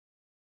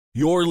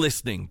You're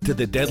listening to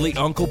the Deadly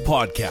Uncle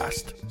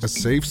Podcast, a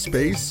safe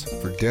space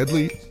for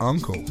deadly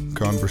uncle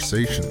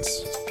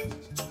conversations.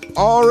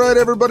 All right,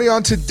 everybody,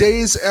 on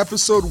today's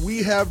episode,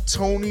 we have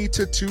Tony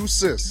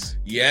Tootoosis.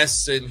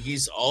 Yes, and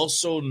he's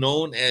also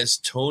known as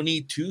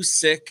Tony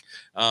Toosick.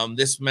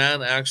 This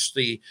man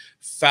actually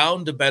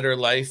found a better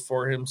life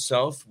for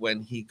himself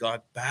when he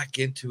got back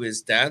into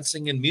his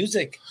dancing and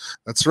music.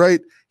 That's right.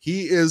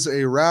 He is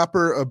a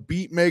rapper, a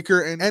beat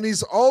maker, and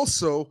he's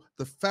also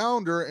the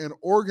founder and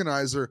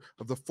organizer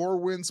of the Four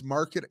Winds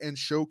Market and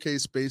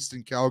Showcase based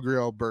in Calgary,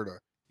 Alberta.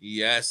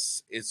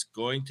 Yes, it's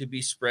going to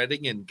be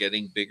spreading and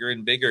getting bigger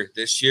and bigger.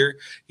 This year,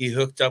 he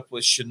hooked up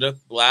with Chinook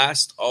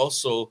Blast,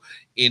 also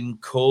in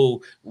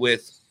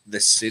with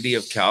the city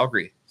of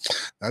Calgary.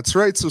 That's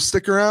right. So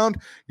stick around.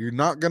 You're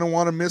not going to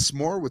want to miss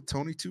more with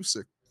Tony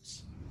Toosick.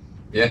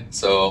 Yeah,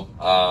 so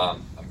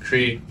I'm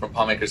Cree from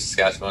Palmaker,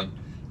 Saskatchewan.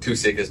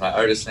 Toosick is my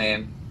artist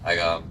name.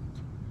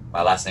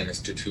 My last name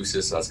is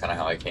Tootoosis, so that's kind of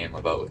how I came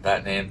about with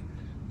that name.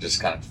 Just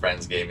kind of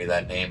friends gave me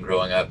that name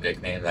growing up,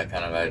 nickname that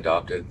kind of I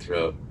adopted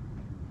throughout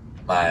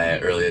my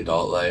early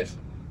adult life.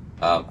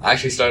 I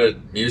actually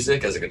started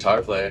music as a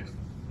guitar player.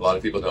 A lot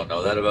of people don't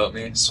know that about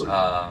me.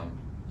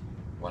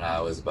 When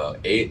I was about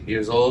 8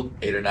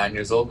 or 9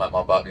 years old, my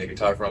mom bought me a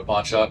guitar from a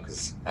pawn shop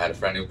because I had a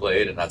friend who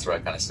played, and that's where I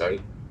kind of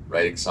started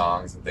writing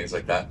songs and things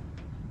like that.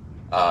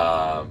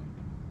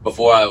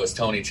 Before I was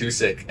Tony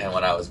Toosick, and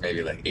when I was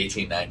maybe like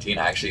 18, 19,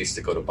 I actually used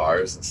to go to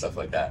bars and stuff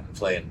like that and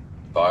play in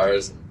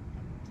bars.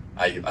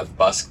 And I've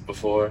busked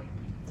before.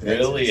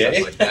 Really?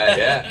 Stuff like that,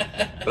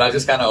 yeah. But I've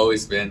just kind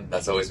of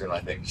that's always been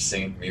my thing, just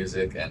singing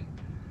music, and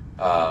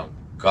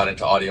got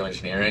into audio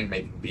engineering,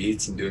 making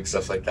beats and doing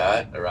stuff like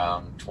that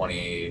around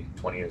 20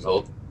 years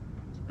old.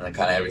 And then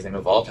kind of everything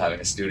evolved, having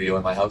a studio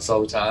in my house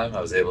all the time. I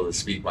was able to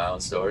speak my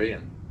own story,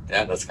 and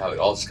yeah, that's how it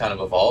all just kind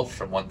of evolved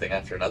from one thing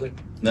after another.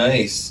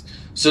 Nice.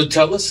 So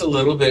tell us a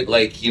little bit,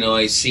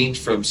 I seen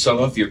from some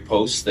of your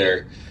posts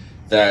there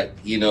that,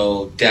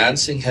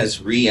 dancing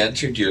has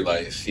re-entered your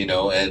life,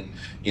 and,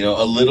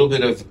 a little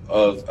bit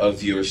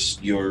of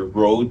your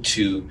road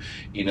to,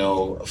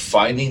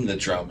 finding the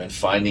drum and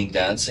finding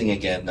dancing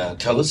again.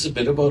 Tell us a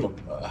bit about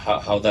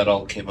how that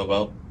all came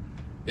about.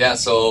 Yeah,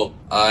 so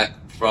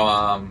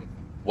from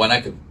when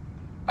I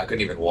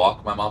couldn't even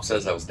walk, my mom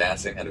says I was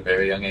dancing at a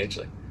very young age,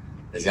 like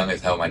as young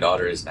as how my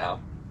daughter is now.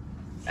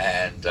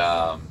 And,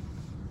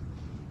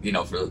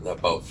 for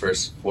about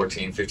first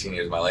 14, 15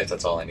 years of my life,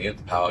 that's all I needed.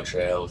 The powwow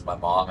trail with my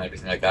mom,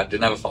 everything like that.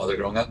 Didn't have a father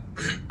growing up.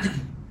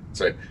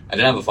 I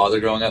didn't have a father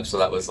growing up, so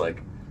that was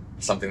like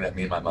something that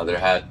me and my mother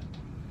had.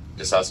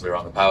 Just us, we were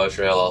on the powwow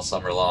trail all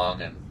summer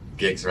long and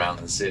gigs around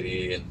the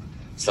city and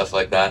stuff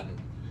like that.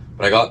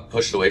 But I got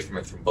pushed away from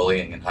it from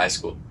bullying in high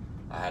school.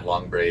 I had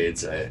long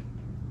braids. I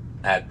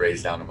had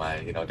braids down to my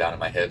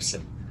hips,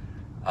 and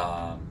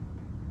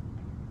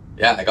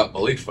I got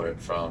bullied for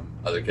it from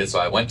other kids. So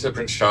I went to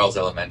Prince Charles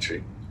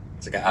Elementary.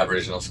 It's like an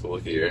Aboriginal school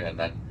here, and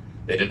then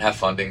they didn't have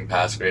funding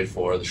past grade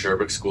 4. The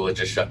Sherbrooke school had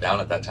just shut down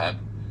at that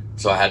time.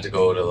 So I had to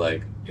go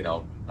to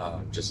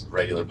just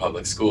regular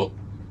public school.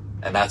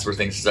 And that's where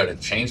things started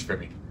to change for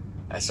me.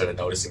 I started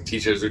noticing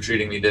teachers were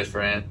treating me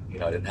different.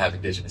 I didn't have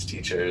Indigenous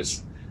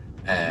teachers.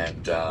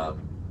 And,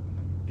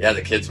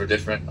 the kids were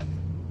different.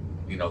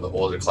 The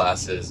older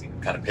classes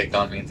kind of picked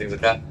on me and things like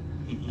that.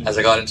 Mm-hmm. As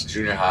I got into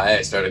junior high,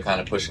 I started kind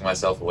of pushing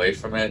myself away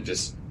from it.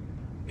 Just,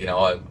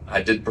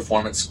 I did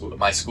perform at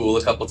my school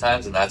a couple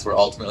times, and that's where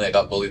ultimately I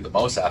got bullied the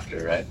most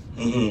after, right?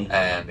 Mm-hmm.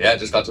 And, it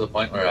just got to the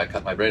point where I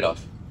cut my braid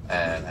off.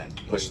 And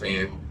it pushed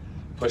me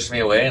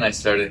away, and I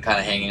started kind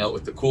of hanging out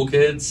with the cool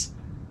kids,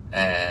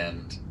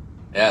 and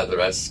the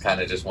rest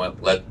kind of just one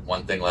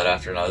thing led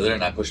after another,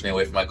 and that pushed me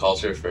away from my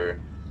culture for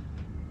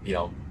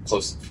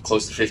close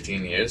to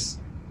 15 years.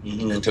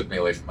 Mm-hmm. It took me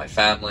away from my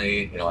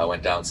family. I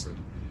went down some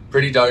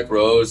pretty dark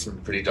roads, some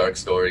pretty dark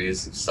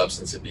stories of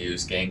substance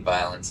abuse, gang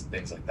violence, and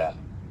things like that.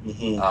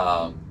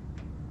 Mm-hmm.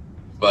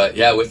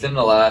 Within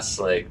the last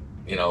when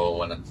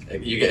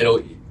you get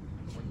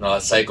a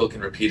cycle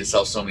can repeat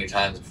itself so many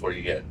times before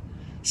you get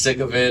sick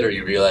of it, or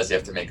you realize you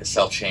have to make a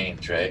self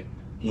change, right?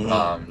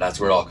 Mm-hmm.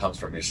 That's where it all comes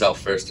from, yourself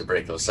first, to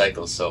break those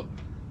cycles. So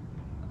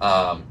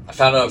I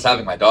found out I was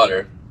having my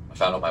daughter. I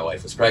found out my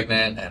wife was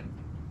pregnant, and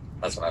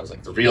that's when I was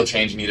like, the real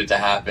change needed to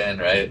happen,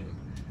 right?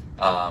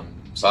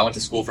 So I went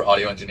to school for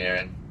audio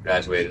engineering,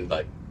 graduated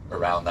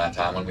around that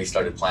time when we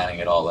started planning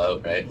it all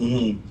out, right?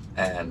 Mm-hmm.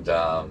 And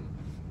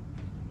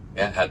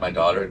had my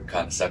daughter,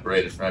 kind of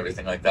separated from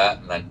everything like that.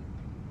 And then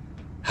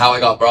how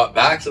I got brought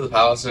back to the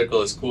powwow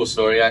circle is a cool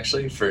story,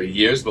 actually. For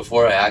years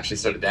before I actually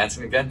started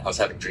dancing again, I was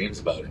having dreams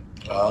about it.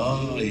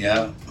 Oh,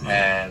 yeah.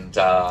 And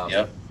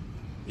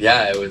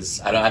it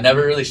was, I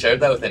never really shared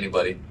that with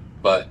anybody,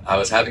 but I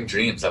was having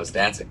dreams. I was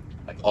dancing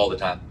all the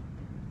time.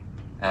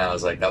 And I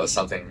was like, that was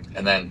something.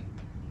 And then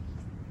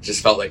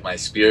just felt like my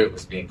spirit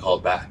was being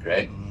called back,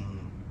 right?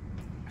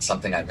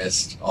 Something I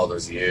missed all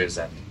those years.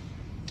 And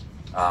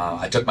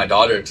I took my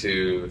daughter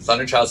to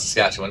Thunderchild,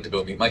 Saskatchewan to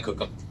go meet my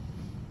cookum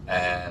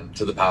and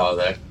to the powwow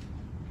there,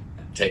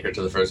 and take her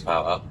to the first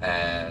powwow.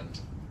 And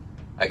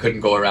I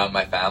couldn't go around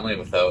my family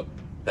without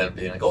them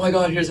being like, oh my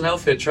God, here's an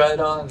outfit, try it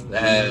on.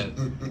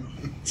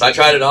 And so I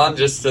tried it on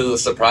just to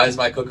surprise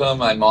my kuka,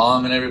 my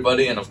mom and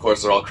everybody. And of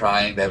course they're all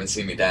crying. They haven't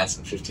seen me dance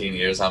in 15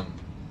 years. I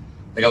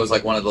think I was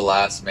like one of the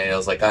last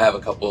males. Like I have a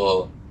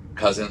couple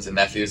cousins and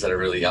nephews that are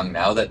really young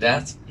now that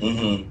dance.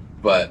 Mm-hmm.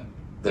 But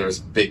there was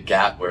a big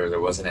gap where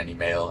there wasn't any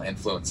male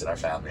influence in our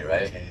family,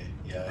 right? Okay.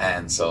 Yeah.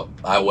 And so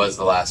I was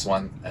the last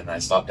one, and I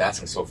stopped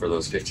dancing. So for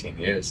those 15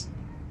 years,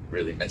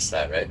 really missed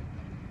that, right?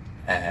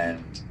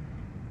 And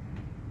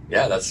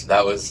yeah,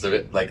 that was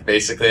like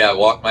basically I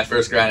walked my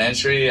first grand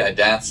entry. I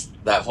danced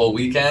that whole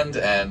weekend,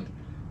 and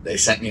they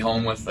sent me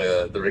home with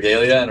the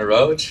regalia and a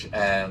roach,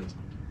 and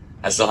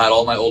I still had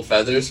all my old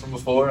feathers from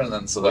before, and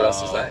then so the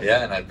rest is that.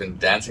 Yeah, and I've been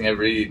dancing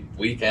every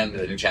weekend,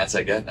 any chance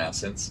I get now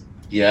since.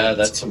 Yeah,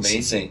 that's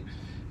amazing.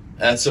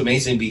 That's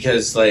amazing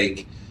because,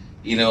 like,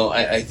 you know,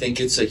 I think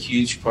it's a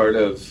huge part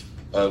of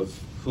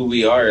who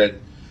we are.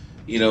 And,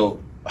 you know,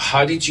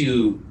 how did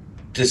you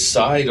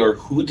decide, or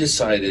who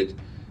decided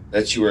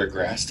that you were a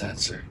grass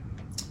dancer?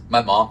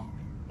 My mom.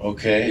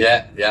 Okay.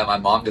 Yeah, my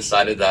mom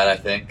decided that, I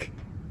think.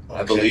 Okay.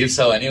 I believe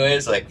so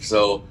anyways. Like,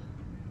 so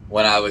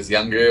when I was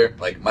younger,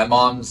 like, my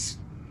mom's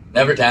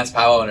never danced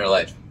powwow in her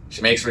life.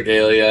 She makes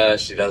regalia,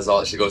 she goes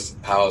to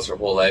powwows her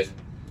whole life.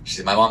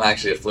 My mom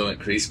actually a fluent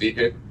Cree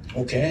speaker.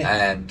 Okay.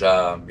 And,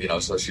 you know,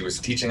 so she was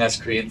teaching us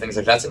Cree and things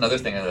like that. That's another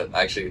thing that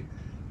actually,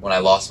 when I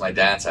lost my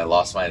dance, I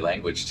lost my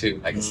language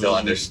too. I can still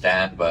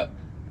understand, but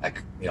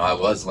I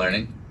was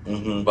learning.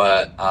 Mm-hmm.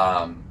 But,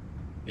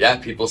 yeah,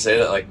 people say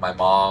that, like, my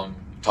mom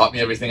taught me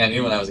everything I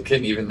knew when I was a kid.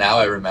 And even now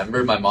I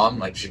remember my mom,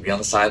 like, she'd be on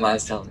the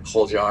sidelines telling me,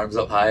 hold your arms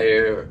up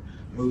higher, or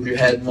move your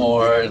head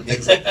more, and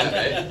things like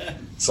that, right?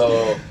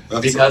 So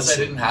because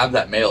awesome. I didn't have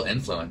that male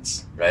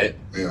influence, right?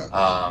 Yeah.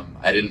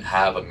 I didn't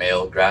have a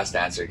male grass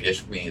dancer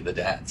gift me the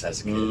dance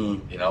as a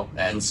kid, you know?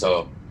 And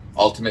so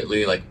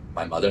ultimately, like,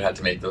 my mother had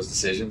to make those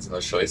decisions and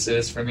those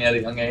choices for me at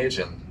a young age.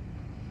 And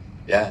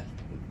yeah,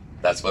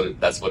 that's what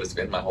it's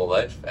been my whole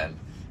life. And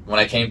when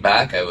I came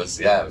back, I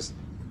was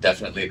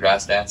definitely a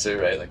grass dancer,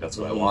 right? Like, that's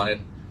what I wanted.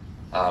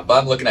 But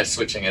I'm looking at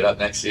switching it up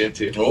next year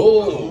too.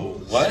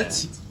 Oh,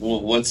 what?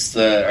 Well,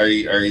 are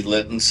you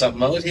letting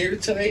something out here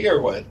today,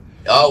 or what?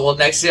 Oh, well,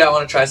 next year I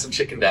want to try some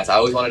chicken dance. I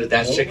always wanted to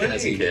dance chicken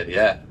as a kid,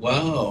 yeah.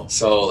 Wow.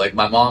 So, like,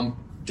 my mom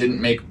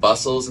didn't make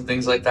bustles and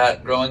things like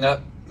that growing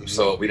up,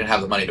 so we didn't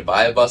have the money to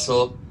buy a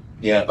bustle.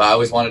 Yeah. But I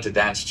always wanted to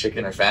dance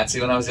chicken or fancy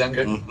when I was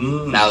younger.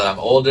 Mm-hmm. Now that I'm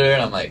older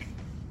and I'm, like,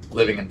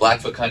 living in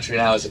Blackfoot country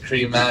now as a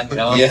Cree man, you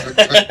know? Yeah. You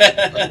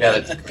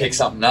gotta pick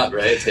something up,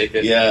 right? Take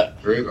it. Yeah.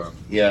 Right on.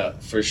 Yeah,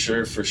 for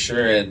sure.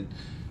 And,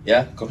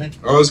 yeah, go ahead.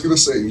 I was going to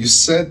say, you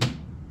said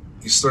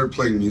you started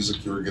playing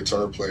music, you were a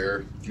guitar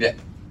player. Yeah.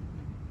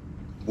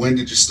 When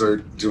did you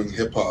start doing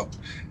hip hop?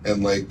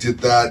 And, like,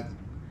 did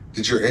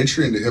your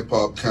entry into hip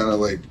hop kind of,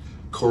 like,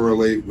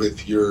 correlate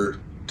with your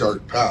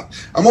dark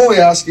path? I'm only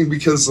asking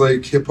because,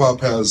 like, hip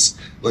hop has,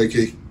 like,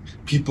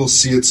 people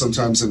see it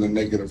sometimes in a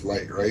negative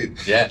light, right?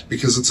 Yeah.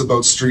 Because it's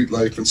about street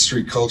life and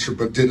street culture.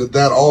 But did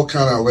that all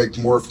kind of, like,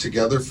 morph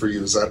together for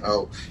you? Is that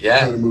how you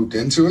kind of moved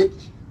into it?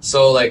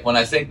 So, like, when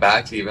I think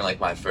back to even, like,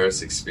 my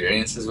first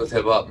experiences with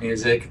hip hop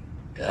music,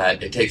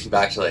 it takes me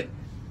back to, like,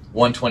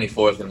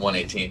 124th and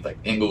 118th, like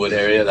Inglewood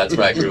area. That's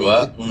where I grew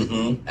up.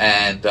 Mm-hmm.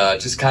 And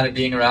just kind of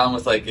being around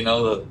with, like, you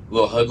know, the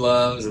little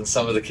hoodlums and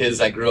some of the kids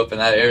that grew up in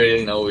that area.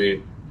 You know,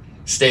 we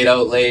stayed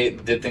out late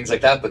and did things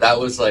like that. But that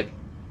was, like,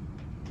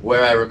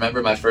 where I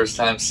remember my first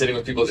time sitting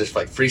with people just,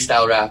 like,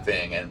 freestyle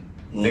rapping and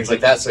things like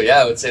that. So, yeah,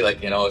 I would say,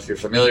 like, you know, if you're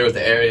familiar with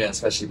the area, and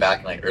especially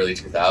back in, like, early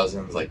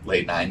 2000s, like,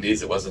 late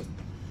 90s, it wasn't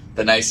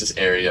the nicest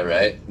area,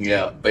 right?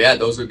 Yeah. But, yeah,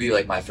 those would be,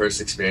 like, my first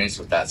experience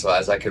with that. So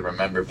as I could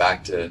remember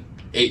back to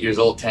 8 years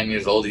old, 10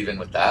 years old, even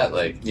with that,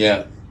 like,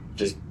 yeah,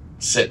 just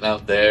sitting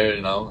out there,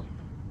 you know,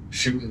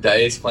 shooting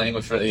dice, playing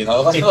with, you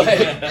know, like,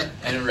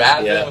 and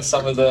rapping with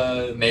some of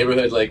the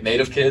neighborhood, like,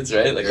 native kids,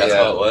 right? Like, that's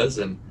how it was.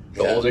 And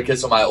the older kids.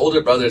 So my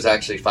older brother is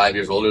actually 5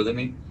 years older than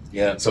me.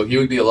 Yeah. So he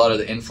would be a lot of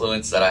the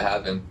influence that I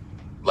have in,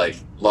 like,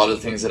 a lot of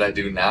the things that I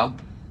do now.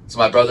 So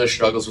my brother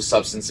struggles with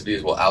substance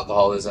abuse, well,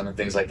 alcoholism and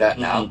things like that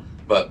now.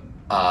 But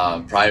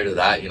prior to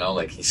that, you know,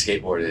 like, he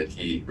skateboarded,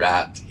 he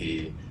rapped,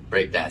 he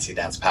breakdance, he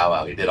danced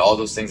powwow, he did all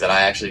those things that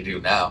I actually do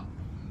now.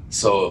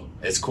 So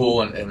it's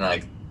cool, and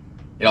like,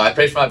 you know, I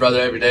pray for my brother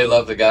every day,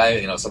 love the guy.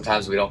 You know,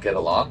 sometimes we don't get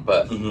along,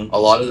 but a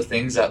lot of the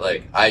things that,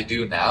 like, I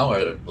do now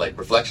are, like,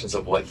 reflections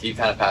of what he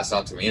kind of passed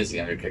on to me as a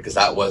younger kid, because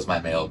that was my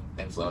male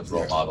influence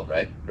role model,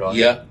 right?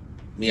 Growing up.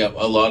 Yeah.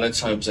 A lot of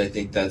times I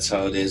think that's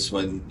how it is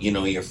when, you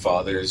know, your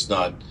father is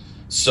not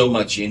so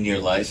much in your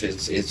life.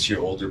 It's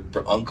your older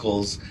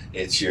uncles,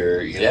 it's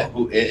your, you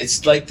know,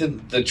 it's like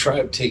the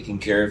tribe taking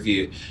care of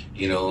you,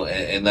 you know,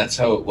 and that's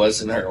how it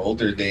was in our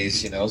older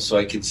days, you know. So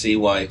I can see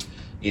why,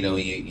 you know,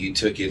 you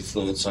took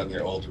influence on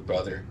your older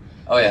brother.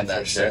 Oh yeah, in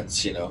that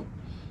sense, you know.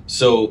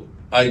 So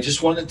I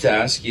just wanted to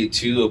ask you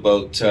too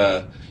about,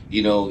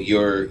 you know,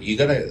 you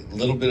got a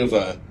little bit of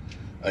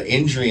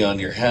injury on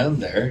your hand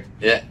there.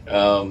 Yeah.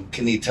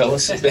 Can you tell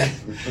us a bit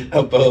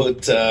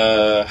about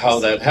how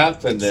that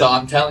happened? So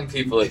I'm telling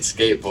people it's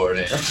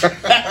skateboarding.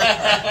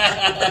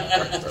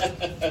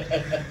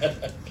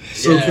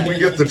 So can we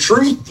get the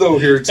truth though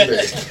here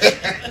today?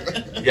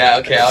 Yeah,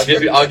 okay, I'll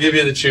give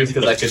you the truth,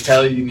 because I could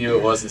tell you knew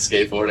it wasn't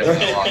skateboarding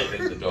when I walked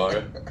in the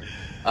door.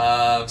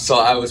 So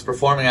I was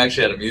performing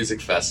actually at a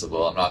music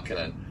festival. I'm not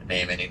gonna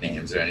name any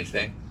names or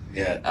anything.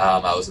 Yeah.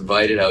 I was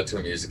invited out to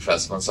a music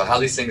festival. And so how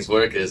these things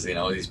work is,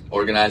 these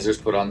organizers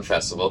put on the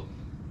festival,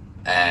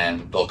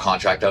 and they'll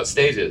contract out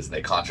stages, and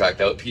they contract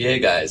out PA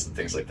guys and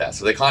things like that.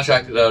 So they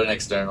contracted out an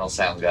external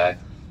sound guy.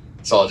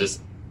 So I'll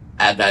just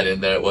add that in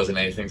there. It wasn't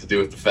anything to do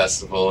with the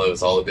festival. It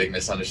was all a big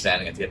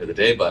misunderstanding at the end of the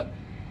day, but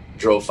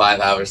drove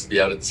 5 hours to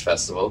be out at this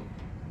festival.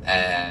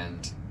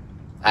 And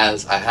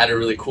as I had a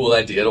really cool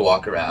idea to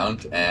walk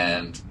around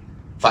and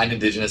find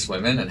Indigenous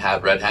women and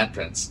have red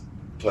handprints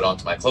put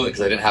onto my clothing,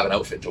 because I didn't have an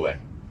outfit to wear.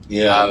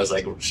 Yeah. I was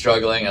like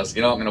struggling. I was,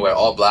 I'm going to wear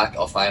all black.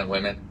 I'll find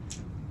women,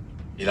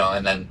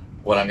 and then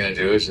what I'm going to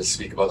do is just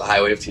speak about the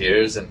Highway of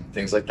Tears and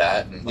things like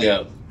that,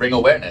 and bring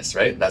awareness,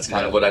 right? That's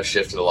kind of what I've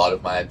shifted a lot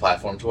of my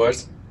platform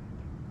towards.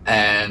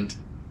 And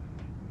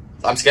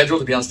I'm scheduled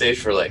to be on stage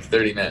for like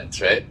 30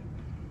 minutes, right?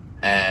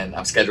 And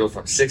I'm scheduled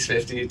from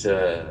 6:50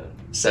 to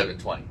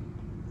 7:20.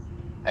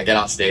 I get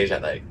on stage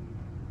at like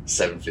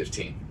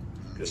 7:15.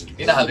 Because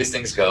you know how these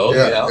things go.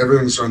 Yeah,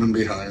 everything's running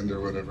behind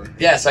or whatever.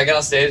 Yeah, so I get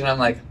on stage and I'm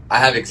like, I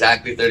have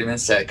exactly 30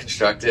 minutes set,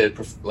 constructed,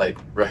 like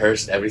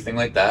rehearsed, everything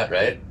like that,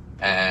 right?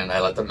 And I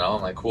let them know,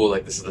 I'm like, cool,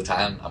 like this is the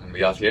time I'm gonna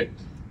be off here.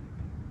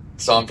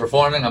 So I'm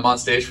performing, I'm on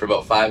stage for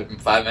about five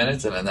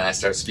minutes, and then I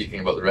start speaking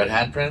about the red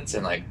handprints,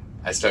 and like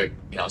I start,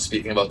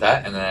 speaking about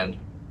that, and then,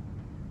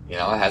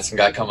 I had some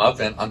guy come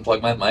up and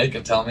unplug my mic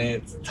and tell me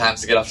it's time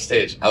to get off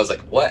stage. I was like,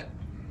 what?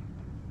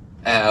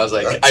 And I was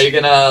like, are you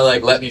gonna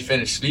like let me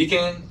finish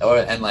speaking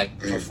and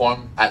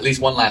perform at least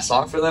one last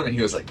song for them? And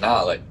he was like,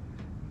 no, like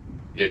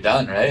you're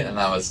done, right?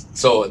 And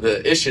so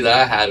the issue that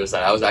I had was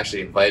that I was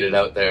actually invited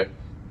out there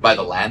by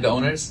the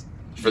landowners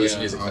for this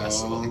music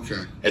festival.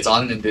 Okay. It's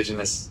on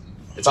Indigenous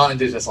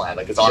land,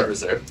 like it's on a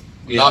reserve.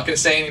 I'm not gonna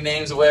say any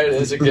names of where it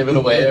is or give it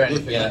away or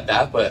anything like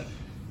that, but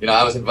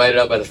I was invited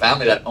out by the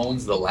family that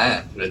owns the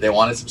land. They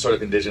wanted some sort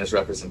of Indigenous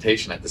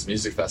representation at this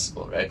music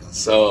festival, right?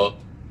 So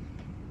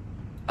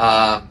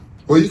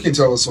well, you can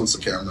tell us once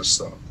the camera's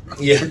stopped.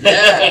 Yeah.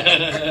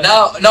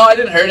 No, I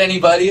didn't hurt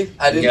anybody.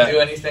 I didn't do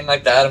anything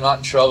like that. I'm not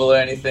in trouble or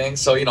anything.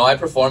 So, I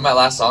performed my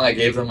last song. I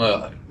gave them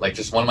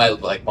just one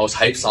of my most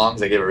hype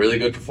songs. I gave a really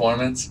good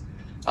performance.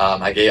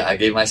 I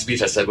gave my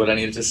speech. I said what I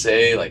needed to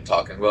say, like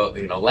talking about,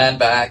 land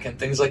back and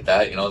things like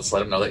that. Just let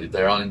them know that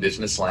they're on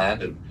Indigenous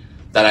land and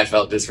that I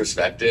felt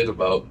disrespected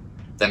about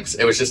them.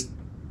 It was just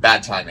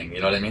bad timing.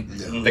 You know what I mean?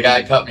 Yeah. The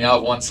guy cut me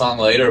off one song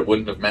later. It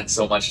wouldn't have meant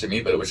so much to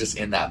me, but it was just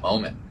in that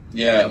moment.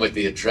 Yeah. And with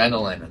the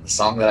adrenaline, and the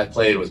song that I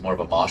played was more of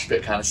a mosh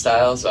pit kind of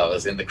style, so I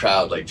was in the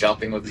crowd, like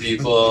jumping with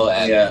people,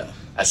 and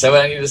I said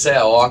what I needed to say.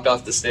 I walked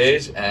off the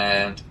stage,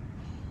 and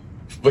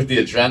with the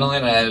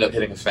adrenaline, I ended up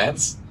hitting a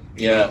fence.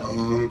 Yeah.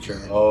 Okay.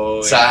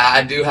 Oh. So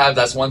I do have,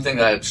 that's one thing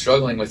that I'm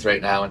struggling with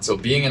right now, and so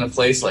being in a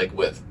place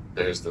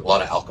there's a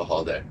lot of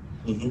alcohol there,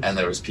 and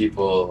there was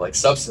people, like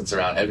substance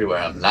around everywhere.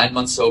 I'm 9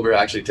 months sober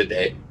actually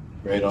today.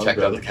 Right on.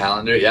 Checked out the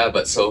calendar,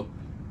 but so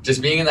just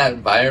being in that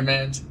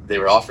environment, they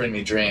were offering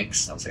me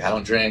drinks. I was like, I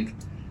don't drink.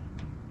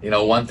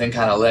 One thing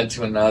kind of led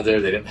to another.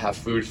 They didn't have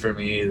food for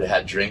me. They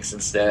had drinks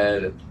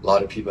instead. A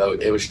lot of people,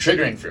 it was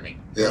triggering for me.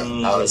 Yeah.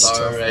 I was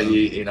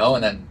already,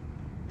 and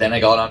then I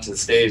got onto the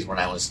stage when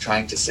I was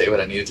trying to say what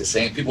I needed to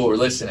say, and people were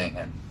listening,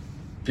 and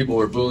people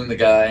were booing the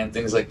guy and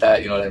things like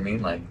that. You know what I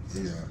mean? Like,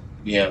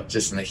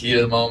 just in the heat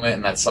of the moment,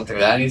 and that's something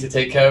that I need to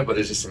take care of, but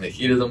it's just in the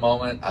heat of the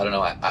moment. I don't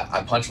know.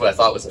 I punched what I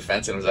thought was a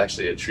fence, and it was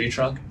actually a tree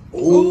trunk.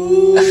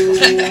 Ooh.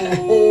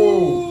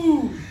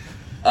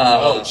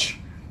 Ouch.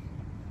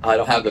 I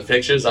don't have the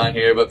pictures on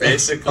here, but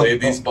basically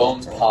these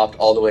bones popped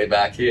all the way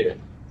back here.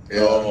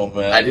 Yeah. Oh,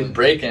 man. I didn't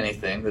break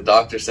anything. The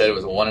doctor said it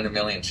was a 1 in a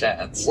million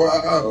chance.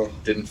 Wow.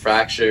 Didn't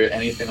fracture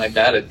anything like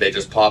that. They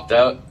just popped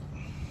out.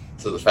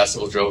 So the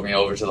festival drove me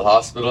over to the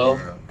hospital,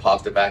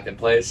 popped it back in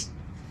place.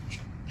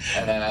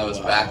 And then I was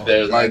back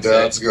there. My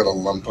dad's got a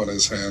lump on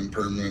his hand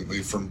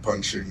permanently from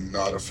punching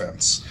not a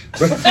fence.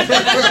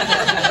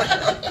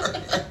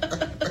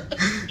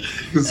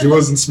 Because he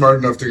wasn't smart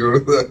enough to go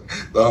to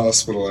the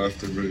hospital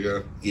after,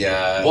 but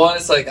Yeah. Well,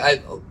 it's like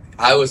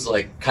I was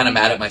like kind of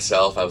mad at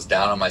myself. I was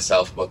down on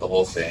myself about the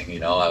whole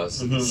thing. I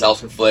was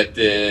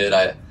self-inflicted.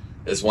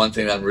 There's one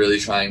thing that I'm really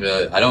trying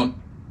to. I don't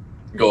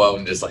go out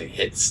and just like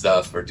hit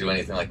stuff or do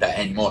anything like that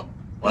anymore.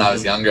 When I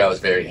was younger, I was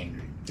very angry.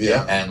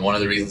 Yeah. And one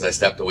of the reasons I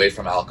stepped away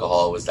from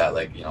alcohol was that,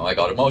 like, I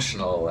got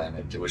emotional and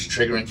it was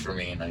triggering for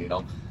me. And,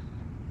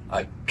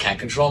 I can't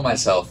control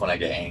myself when I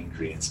get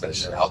angry, and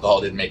especially alcohol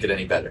didn't make it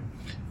any better.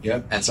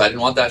 Yeah. And so I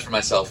didn't want that for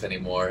myself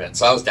anymore. And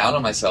so I was down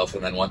on myself.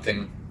 And then one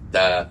thing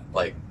that,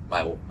 like,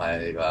 my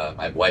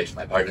wife,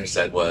 my partner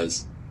said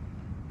was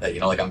that,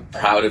 like, I'm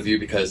proud of you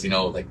because,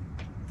 like,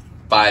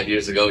 5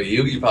 years ago,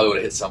 you probably would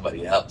have hit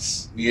somebody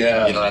else.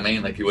 Yeah. You know what I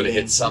mean? Like, you would have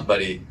hit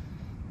somebody,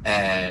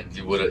 and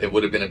it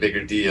would have been a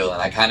bigger deal. And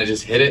I kind of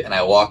just hit it, and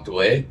I walked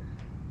away.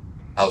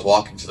 I was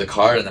walking to the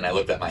car, and then I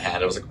looked at my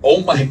hand. I was like,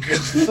 oh my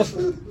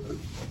God.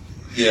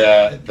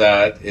 Yeah,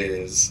 that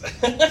is.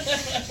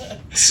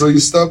 So you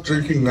stopped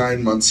drinking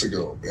 9 months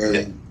ago,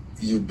 and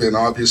you've been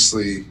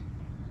obviously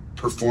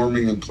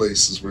performing in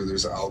places where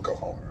there's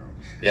alcohol around.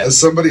 Yeah. As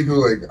somebody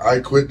who, like, I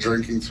quit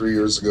drinking 3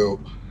 years ago,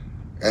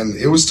 and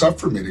it was tough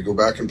for me to go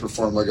back and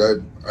perform. Like,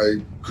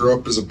 I grew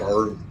up as a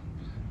bar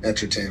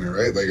entertainer,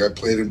 right? Like, I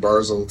played in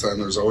bars all the time.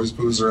 There was always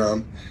booze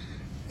around.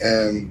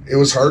 And it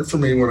was hard for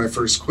me when I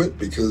first quit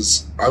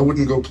because I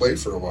wouldn't go play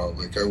for a while.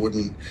 Like, I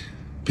wouldn't,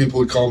 people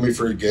would call me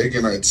for a gig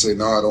and I'd say,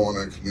 no, I don't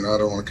want to, I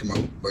don't want to come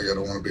out. Like, I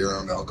don't want to be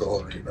around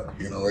alcohol right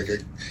now. Like,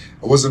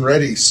 I wasn't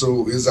ready.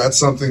 So is that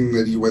something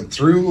that you went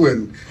through,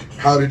 and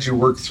how did you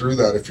work through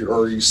that?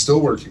 Or are you still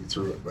working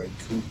through it? Like,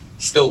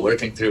 still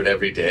working through it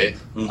every day.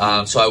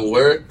 So I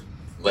work,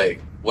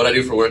 like, what I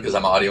do for work is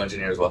I'm an audio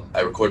engineer as well.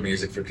 I record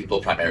music for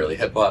people, primarily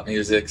hip-hop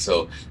music.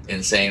 So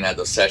insane at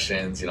those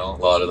sessions, a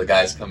lot of the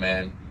guys come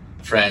in,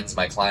 friends,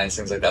 my clients,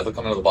 things like that. They'll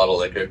come in with a bottle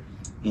of liquor.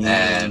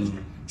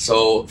 And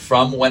so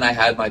from when I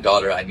had my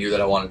daughter, I knew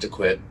that I wanted to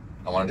quit.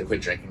 I wanted to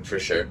quit drinking for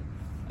sure.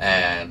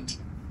 And,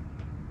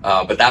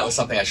 but that was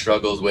something I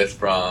struggled with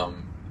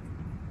from,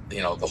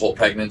 the whole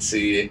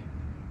pregnancy,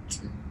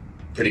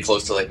 pretty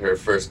close to like her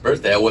first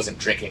birthday. I wasn't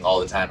drinking all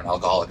the time and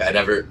alcoholic. I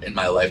never in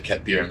my life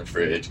kept beer in the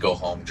fridge, go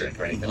home, drink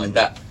or anything like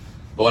that.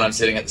 But when I'm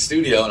sitting at the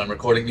studio and I'm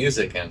recording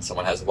music and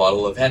someone has a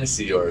bottle of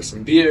Hennessy or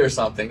some beer or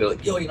something, they're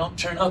like, yo,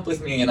 turn up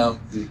with me, and I'm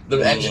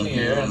the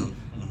engineer. And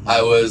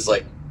I was,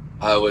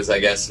 I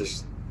guess,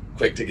 just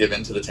quick to give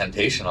in to the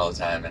temptation all the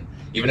time. And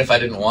even if I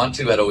didn't want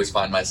to, I'd always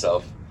find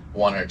myself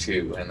one or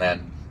two. And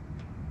then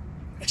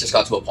it just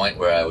got to a point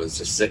where I was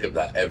just sick of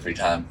that every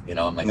time.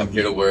 I'm like, I'm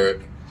here to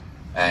work,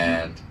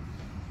 and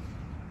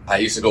I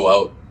used to go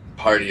out,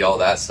 party, all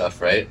that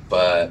stuff, right?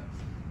 But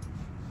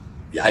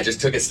yeah, I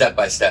just took it step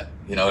by step.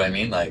 You know what I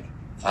mean? Like,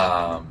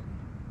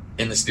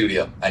 in the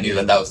studio, I knew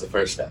that was the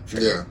first step.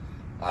 yeah.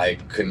 I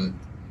couldn't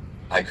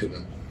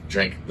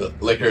drink the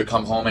liquor,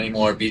 come home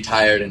anymore, be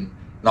tired, and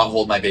not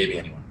hold my baby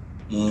anymore.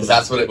 Because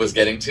that's what it was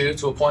getting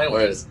to a point.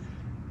 Whereas,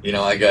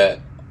 I got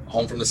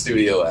home from the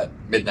studio at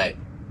midnight,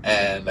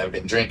 and I've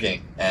been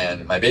drinking,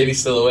 and my baby's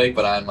still awake,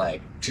 but I'm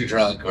like too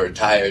drunk or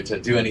tired to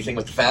do anything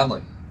with the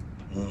family.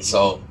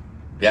 So,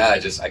 yeah,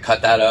 I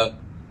cut that out,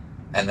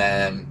 and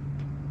then,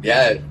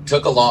 it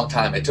took a long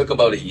time. It took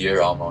about a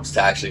year almost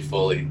to actually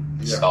fully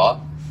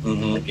stop.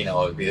 Like,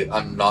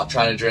 I'm not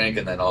trying to drink,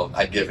 and then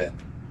I'd give in.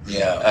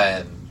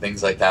 And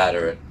things like that,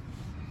 or,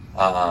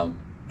 and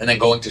then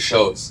going to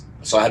shows.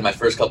 So I had my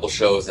first couple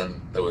shows,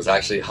 and there was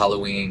actually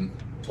Halloween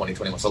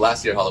 2021. So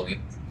last year,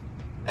 Halloween,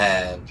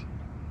 and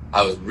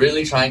I was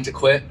really trying to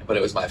quit, but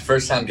it was my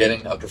first time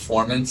getting a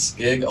performance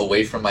gig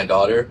away from my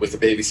daughter with a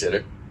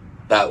babysitter.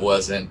 That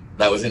was in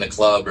a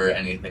club or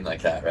anything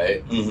like that,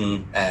 right?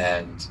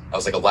 And I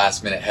was like a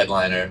last minute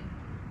headliner,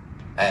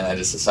 and I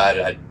just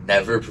decided I'd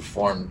never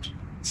performed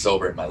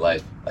sober in my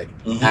life, like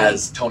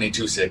as Tony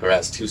Toosick or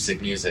as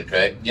Toosick music,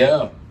 right?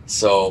 Yeah.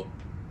 So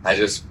I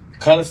just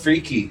kind of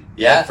freaky.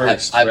 Yeah,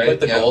 first, I right? put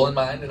the goal in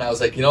mind, and I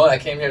was like, you know what? I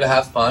came here to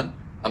have fun.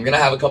 I'm gonna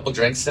have a couple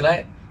drinks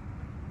tonight,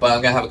 but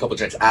I'm gonna have a couple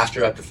drinks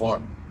after I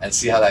perform and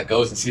see how that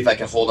goes, and see if I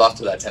can hold off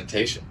to that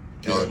temptation.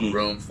 A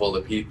room full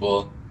of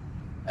people,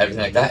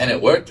 everything like that, and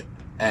it worked.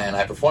 And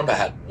I performed. I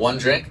had one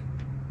drink,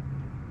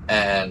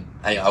 and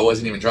I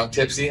wasn't even drunk,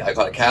 tipsy. I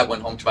caught a cab,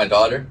 went home to my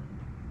daughter.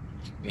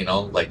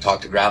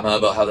 Talked to grandma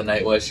about how the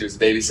night was. She was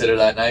the babysitter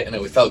that night, and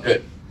it felt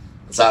good.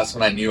 And so that's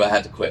when I knew I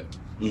had to quit.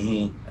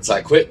 And so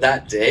I quit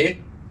that day,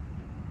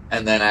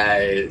 and then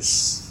I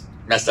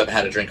messed up and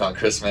had a drink on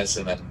Christmas,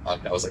 and then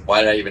I was like,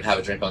 why did I even have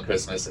a drink on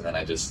Christmas? And then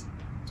I just,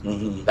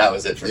 that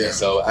was it for me.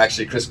 So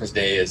actually Christmas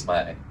Day is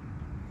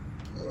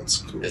That's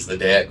cool. is the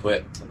day I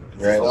quit.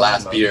 Right, the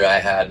last beer I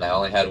had, and I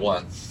only had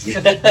one.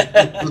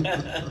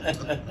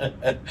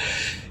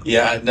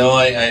 Yeah, no,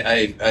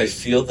 I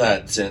feel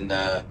that, and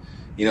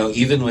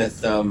even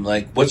with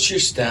what's your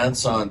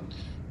stance on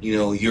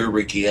your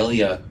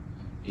regalia,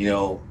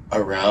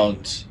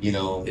 around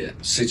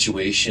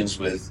situations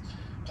with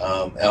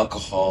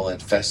alcohol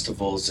and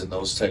festivals and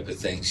those type of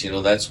things.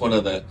 That's one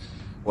of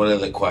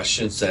the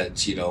questions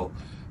that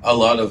a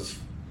lot of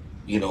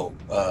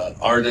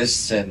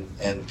artists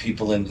and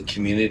people in the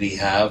community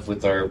have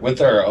with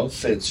our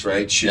outfits,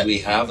 right? Should we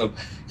have them?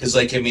 Because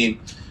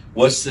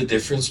what's the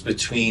difference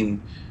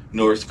between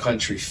North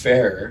Country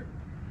Fair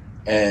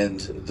and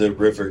the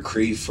River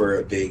Cree for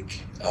a big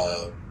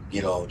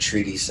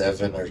Treaty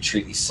 7 or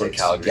Treaty 6 or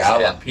Calgary gala,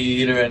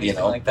 Stampede or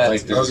anything like that. I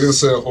was going to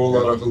say a whole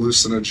lot of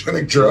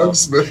hallucinogenic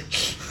drugs,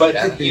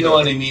 but you know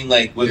what I mean,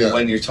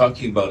 when you're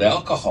talking about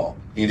alcohol,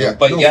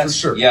 but yes,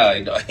 for sure.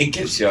 I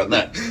get you on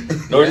that.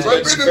 North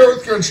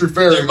Country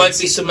Fair. There might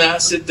be some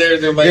acid there.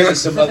 There might be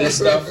some other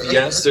stuff.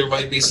 Yes, there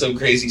might be some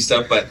crazy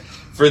stuff, but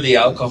for the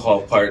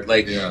alcohol part.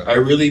 Like, Yeah. I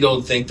really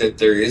don't think that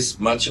there is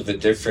much of a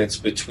difference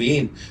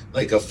between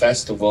like a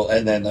festival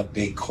and then a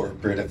big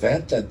corporate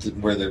event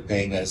where they're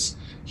paying us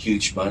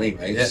huge money,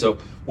 right? Yeah. So,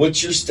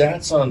 what's your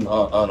stats on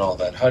all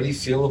that? How do you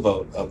feel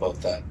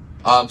about that?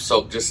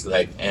 So just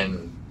like,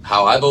 and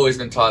how I've always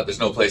been taught,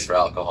 there's no place for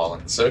alcohol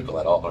in the circle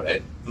at all,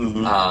 right?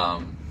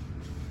 Mm-hmm.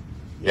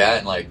 Yeah,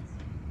 and like,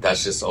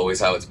 that's just always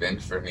how it's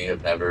been for me.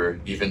 I've never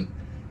even,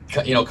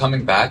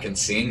 coming back and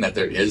seeing that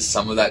there is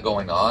some of that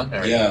going on,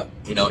 or,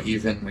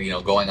 even,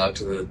 going out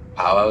to the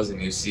powwows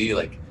and you see,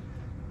 like,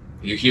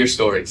 you hear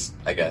stories,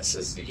 I guess,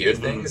 as you hear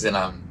things, and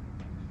I'm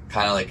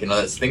kind of like,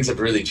 that things have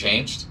really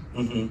changed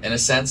in a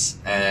sense,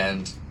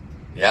 and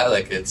yeah,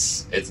 like,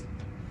 it's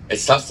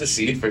tough to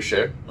see for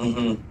sure.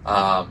 And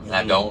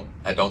I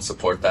don't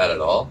support that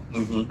at all.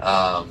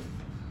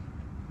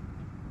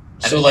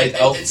 So like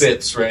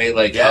outfits, right?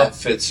 Like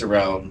outfits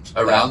around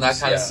that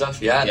kind of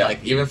stuff. Yeah. And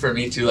like even for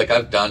me too, like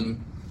I've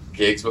done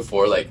gigs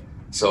before, like,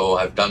 so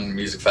I've done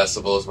music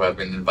festivals where I've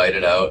been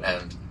invited out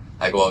and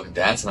I go out and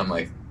dance and I'm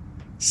like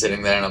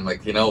sitting there and I'm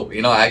like,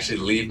 I actually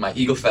leave my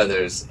eagle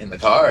feathers in the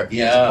car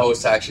as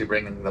opposed to actually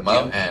bringing them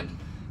out. And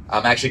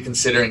I'm actually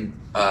considering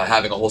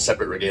having a whole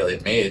separate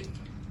regalia made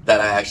that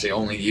I actually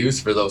only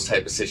use for those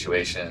type of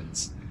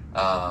situations.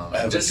 I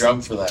have a drum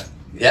for that.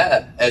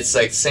 Yeah, it's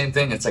like the same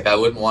thing. It's like I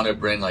wouldn't want to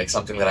bring like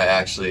something that I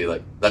actually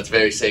like that's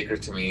very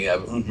sacred to me. I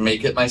would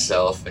make it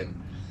myself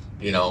and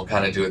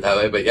kind of do it that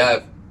way. But yeah,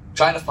 I'm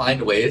trying to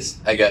find ways,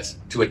 I guess,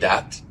 to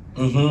adapt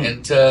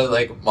into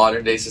like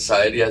modern day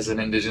society as an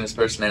Indigenous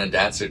person and a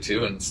dancer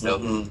too, and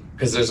still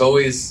because there's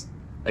always,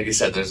 like you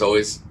said, there's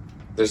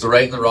the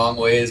right and the wrong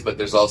ways, but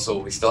there's also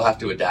we still have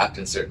to adapt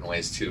in certain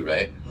ways too,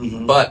 right?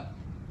 But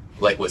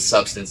like with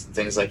substance and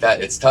things like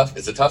that, it's tough.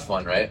 It's a tough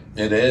one, right?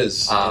 It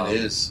is. It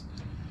is.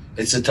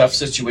 It's a tough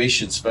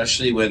situation,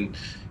 especially when,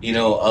 a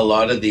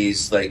lot of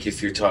these, like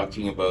if you're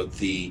talking about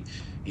the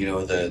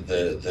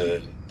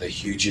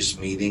hugest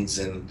meetings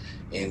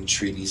in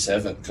Treaty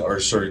 7, or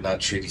sorry,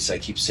 not Treaty 6, I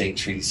keep saying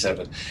Treaty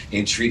 7,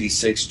 in Treaty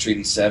 6,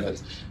 Treaty 7,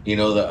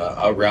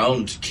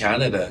 around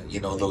Canada,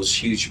 those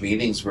huge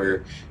meetings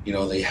where,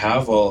 they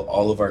have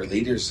all of our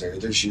leaders there,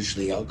 there's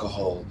usually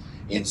alcohol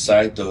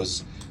inside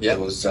those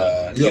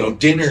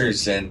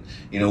dinners and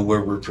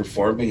where we're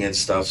performing and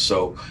stuff.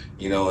 So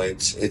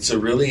it's a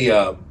really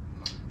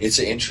it's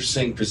an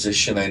interesting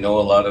position. I know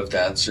a lot of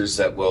dancers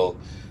that will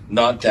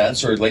not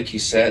dance, or like you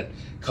said,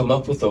 come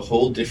up with a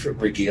whole different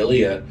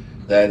regalia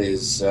that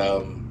is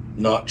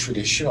not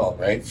traditional,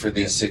 right, for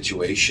these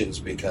situations,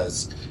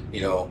 because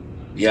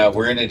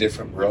we're in a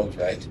different world,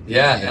 right?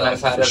 And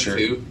I've had it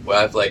too where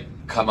I've like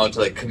come out to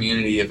like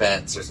community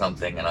events or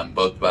something and I'm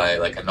booked by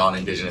like a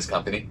non-Indigenous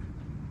company.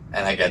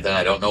 And I get there and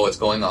I don't know what's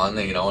going on,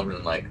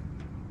 and like,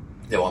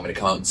 they want me to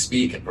come out and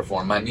speak and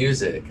perform my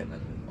music. And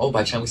then,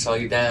 by chance we saw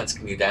you dance.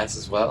 Can you dance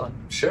as well? And,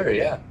 sure,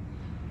 yeah.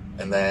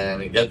 And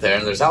then you get there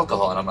and there's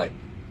alcohol and I'm like,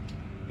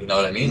 you know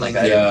what I mean? Like,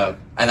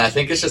 and I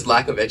think it's just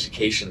lack of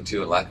education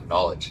too and lack of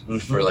knowledge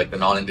for like the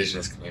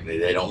non-Indigenous community.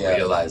 They don't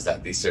realize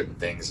that these certain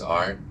things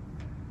aren't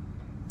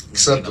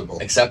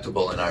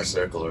acceptable in our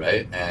circle,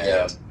 right?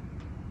 And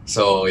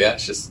so,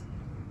 it's just,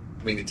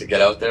 we need to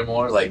get out there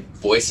more, like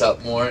voice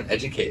up more and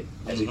educate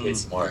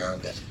some more.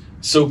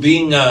 So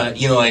being, I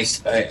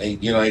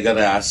got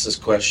to ask this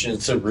question.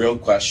 It's a real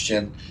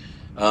question.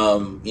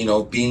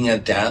 Being a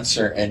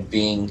dancer and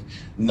being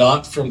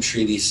not from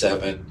Treaty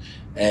 7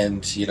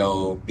 and,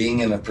 being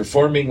in a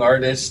performing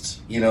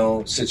artist,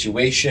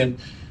 situation,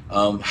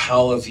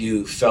 how have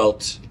you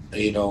felt,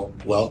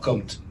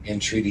 welcomed in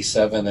Treaty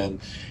 7,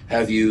 and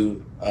have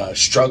you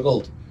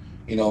struggled,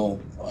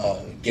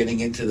 getting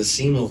into the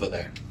scene over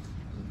there?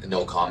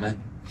 No comment.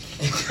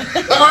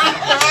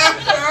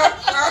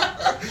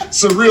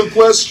 It's a real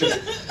question.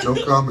 No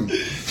comment.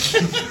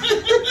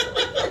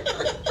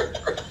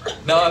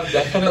 No, I've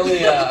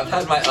definitely I've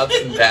had my ups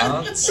and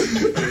downs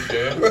for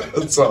sure.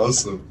 That's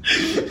awesome.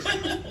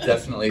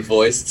 Definitely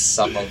voiced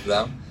some of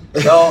them.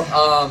 No,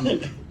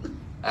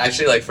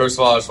 actually, like first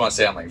of all, I just want to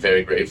say I'm like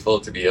very grateful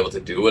to be able to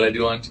do what I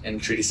do in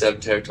Treaty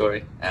 7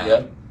 territory.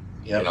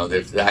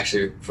 They've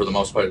actually, for the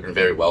most part, been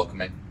very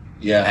welcoming.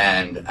 Yeah.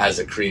 And as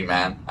a Cree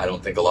man, I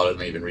don't think a lot of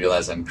them even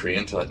realize I'm Cree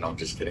until I'm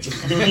just kidding.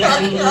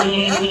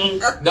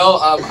 No,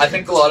 I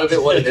think a lot of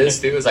it, what it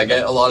is too, is I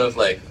get a lot of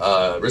like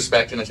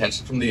respect and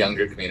attention from the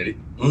younger community.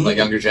 Like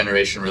younger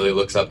generation really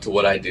looks up to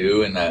what I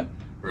do and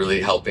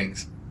really helping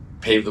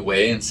pave the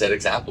way and set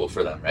example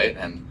for them, right?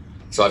 And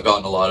so I've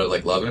gotten a lot of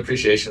like love and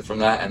appreciation from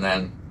that. And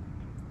then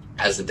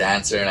as a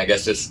dancer, and I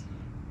guess just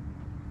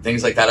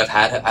things like that,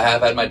 I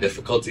have had my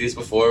difficulties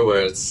before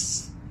where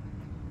it's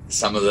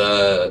some of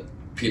the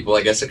people,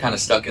 I guess, are kind of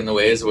stuck in the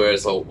ways where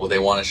it's like, well, they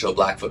want to show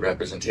Blackfoot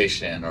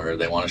representation, or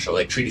they want to show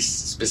like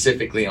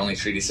specifically only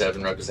Treaty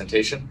 7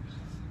 representation.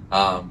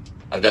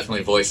 I've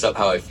definitely voiced up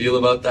how I feel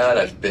about that.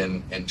 I've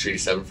been in Treaty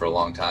 7 for a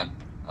long time.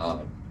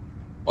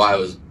 I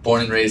was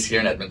born and raised here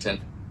in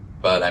Edmonton,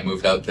 but I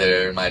moved out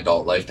there in my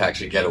adult life to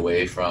actually get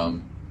away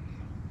from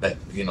that,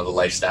 the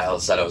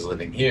lifestyles that I was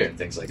living here and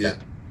things like that.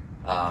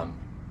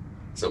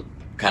 So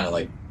kind of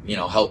like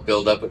help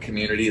build up a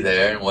community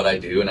there and what I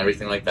do and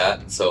everything like that.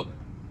 And so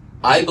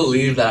I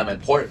believe that I'm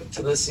important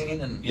to the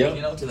scene and,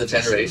 to the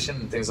generation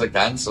and things like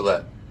that. And so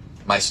that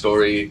my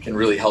story can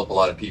really help a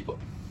lot of people,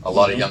 a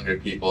lot of younger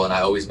people. And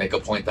I always make a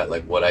point that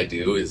like what I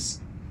do it's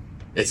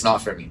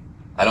not for me.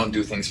 I don't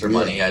do things for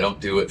money. I don't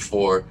do it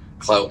for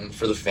clout and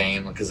for the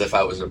fame, because if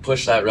I was to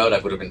push that route, I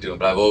would have been doing it.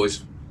 But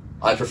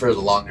I prefer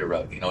the longer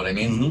route, you know what I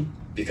mean? Mm-hmm.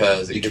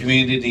 Because the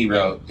community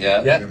route,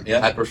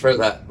 I prefer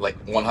that like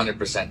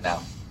 100%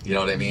 now. You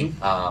know what I mean?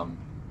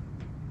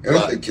 And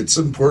I think it's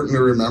important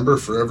to remember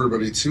for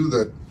everybody too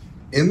that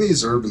in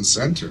these urban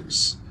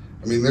centers,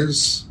 I mean,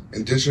 there's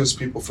Indigenous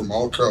people from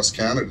all across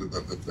Canada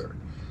that live there.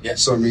 Yeah.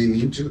 So I mean,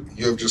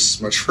 you have just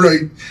as much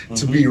right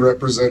to be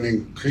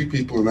representing Cree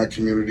people in that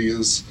community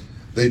as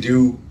they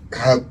do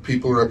have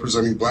people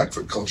representing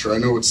Blackfoot culture. I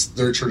know it's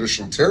their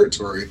traditional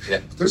territory,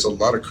 but there's a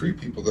lot of Cree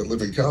people that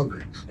live in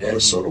Calgary, a lot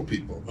of Soto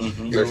people.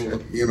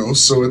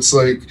 So it's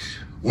like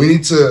we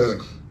need to,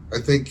 I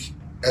think,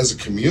 as a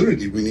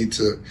community, we need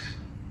to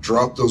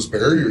drop those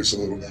barriers a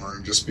little more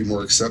and just be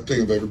more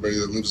accepting of everybody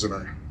that lives in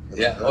our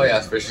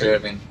for sure. I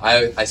mean,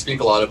 I speak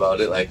a lot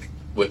about it, like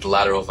with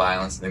lateral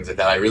violence and things like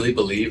that. I really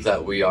believe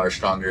that we are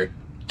stronger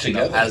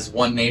together as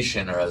one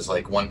nation or as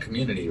like one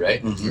community,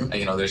 right? And,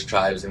 there's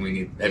tribes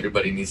and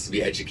everybody needs to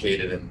be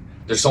educated, and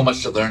there's so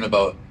much to learn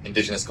about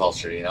Indigenous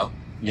culture,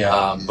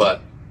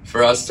 but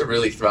for us to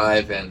really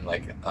thrive in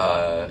like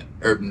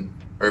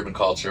urban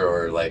culture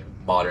or like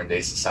modern day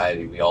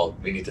society,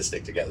 we need to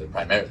stick together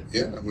primarily.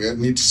 We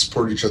need to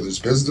support each other's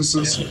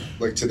businesses.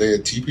 Like today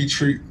at TP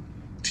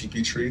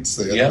Treats,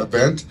 they had an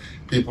event,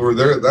 people were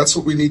there. That's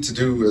what we need to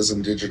do as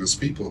Indigenous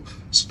people: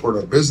 support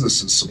our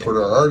businesses, support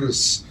our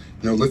artists,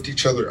 lift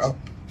each other up.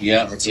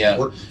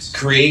 Important.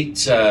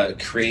 Create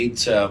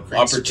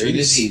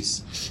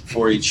opportunities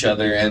for each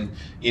other, and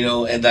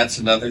and that's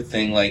another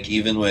thing. Like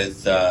even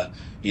with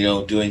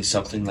doing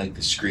something like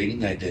the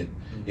screening I did,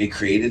 it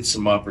created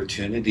some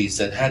opportunities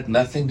that had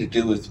nothing to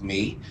do with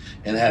me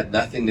and had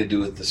nothing to do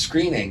with the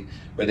screening,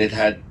 but it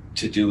had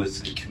to do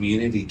with the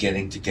community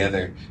getting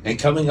together and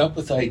coming up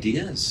with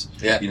ideas.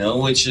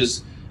 Which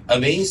is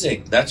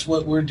amazing. That's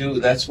what we're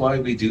doing. That's why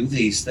we do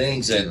these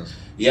things. And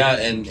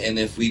and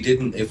if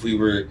we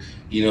were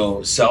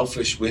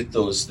selfish with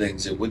those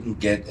things, it wouldn't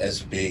get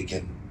as big.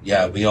 And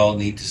we all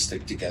need to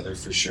stick together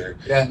for sure.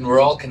 And we're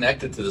all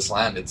connected to this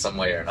land in some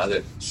way or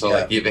another. So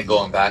like even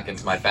going back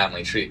into my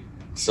family tree.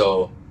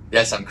 So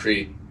yes, I'm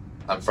Cree.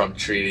 I'm from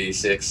Treaty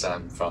 6.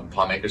 I'm from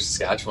Palmaker,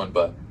 Saskatchewan,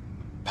 but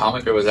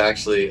Palmaker was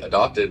actually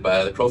adopted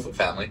by the Crowfoot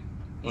family.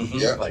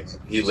 Like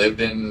he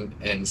lived in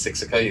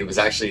Siksika. He was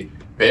actually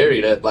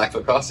buried at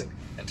Blackfoot Crossing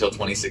until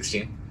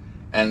 2016.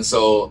 And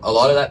so a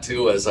lot of that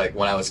too was like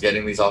when I was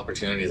getting these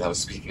opportunities, I was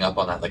speaking up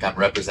on that. Like I'm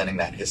representing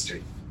that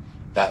history,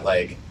 that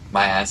like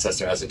my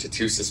ancestor as a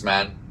Tootoosis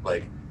man,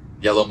 like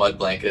yellow mud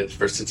blanket,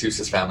 first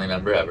Tootoosis family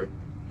member ever.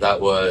 That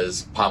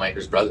was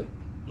Palmaker's brother.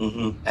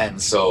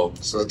 And so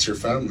that's your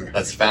family.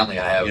 That's family.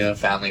 I have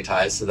family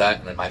ties to that,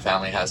 and then my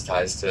family has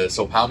ties to.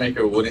 So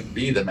Palmaker wouldn't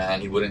be the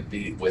man. He wouldn't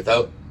be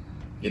without,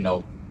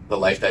 the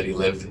life that he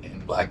lived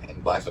in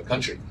Blackfoot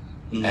country.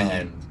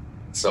 And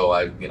so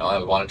I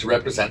wanted to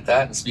represent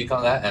that and speak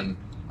on that. And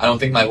I don't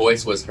think my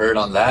voice was heard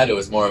on that. It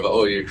was more of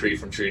you're Cree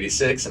from Treaty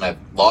 6, and I've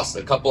lost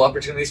a couple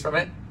opportunities from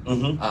it.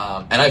 And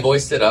I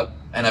voiced it up,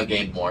 and I've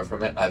gained more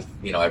from it. I've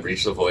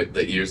reached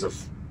the ears of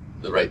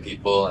the right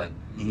people,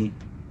 and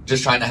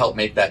just trying to help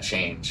make that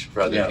change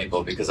for other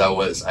people, because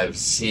I've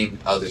seen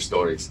other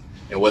stories.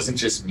 It wasn't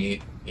just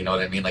me, you know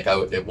what I mean? Like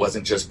it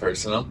wasn't just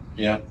personal.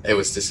 It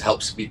was just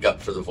help speak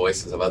up for the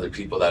voices of other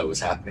people that it was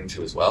happening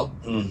to as well.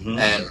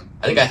 And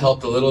I think I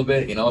helped a little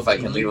bit, if I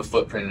can leave a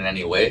footprint in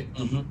any way,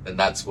 then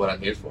that's what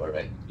I'm here for,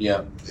 right?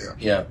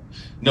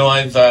 No,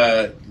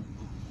 I've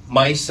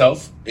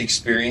myself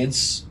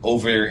experience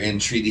over in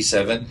Treaty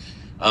 7,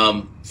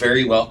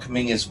 very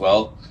welcoming as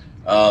well.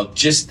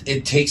 Just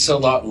it takes a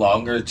lot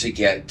longer to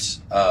get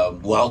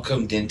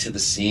welcomed into the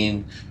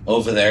scene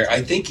over there.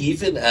 I think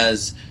even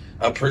as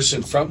a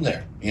person from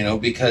there,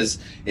 because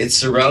it's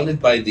surrounded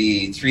by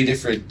the 3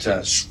 different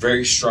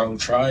very strong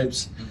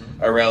tribes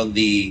around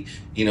the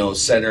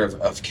center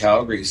of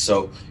Calgary.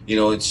 So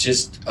it's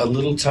just a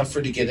little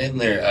tougher to get in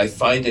there. I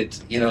find it,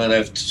 and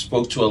I've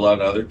spoke to a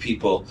lot of other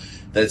people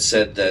that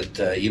said that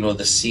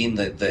the scene,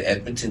 that the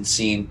Edmonton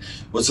scene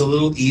was a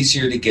little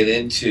easier to get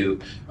into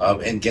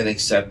and get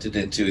accepted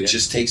into. It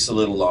just takes a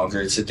little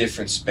longer. It's a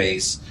different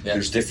space.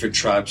 There's different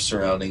tribes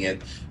surrounding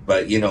it,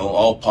 but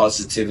all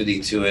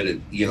positivity to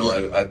it.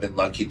 I've been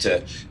lucky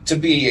to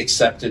be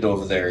accepted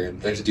over there and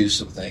to do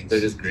some things. They're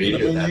just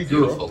greedy with that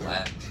beautiful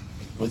land.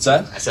 What's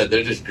that? I said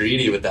they're just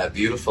greedy with that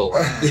beautiful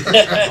land.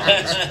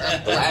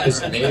 The land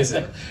is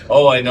amazing.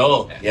 Oh, I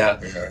know.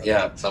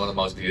 Yeah. Some of the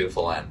most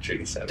beautiful land,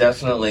 Treaty 7.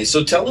 Definitely.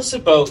 So tell us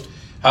about,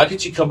 how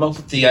did you come up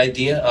with the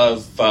idea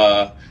of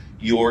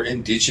your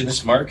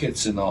Indigenous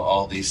markets and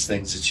all these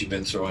things that you've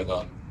been throwing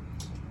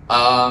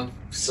on?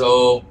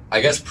 So I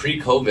guess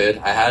pre-COVID,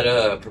 I had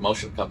a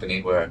promotion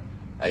company where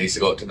I used to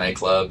go out to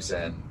nightclubs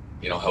and,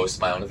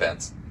 host my own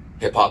events.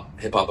 hip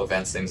hop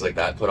events, things like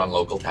that, put on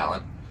local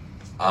talent.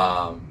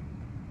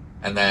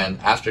 And then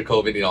after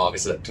COVID, you know,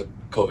 obviously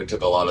COVID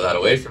took a lot of that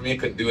away from me. I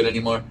couldn't do it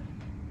anymore.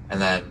 And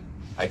then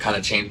I kind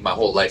of changed my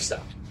whole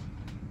lifestyle.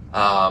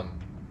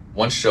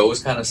 Once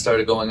shows kind of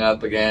started going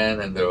up again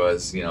and there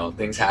was, you know,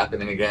 things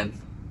happening again,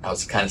 I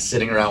was kind of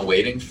sitting around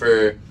waiting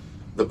for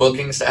the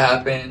bookings to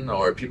happen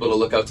or people to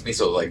look out to me.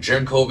 So like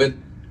during COVID,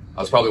 I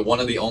was probably one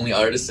of the only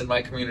artists in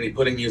my community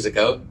putting music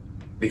out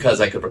because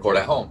I could record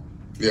at home.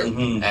 Yeah.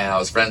 And I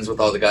was friends with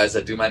all the guys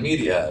that do my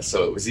media,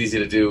 so it was easy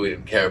to do. We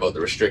didn't care about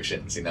the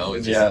restrictions, you know,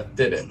 we just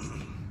did it.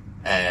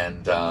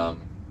 And so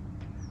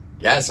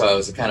I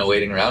was kind of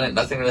waiting around and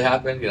nothing really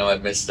happened. You know, I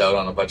missed out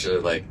on a bunch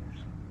of like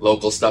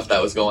local stuff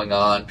that was going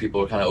on.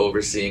 People were kind of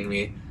overseeing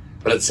me.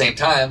 But at the same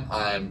time,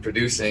 I'm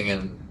producing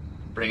and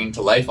bringing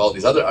to life all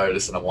these other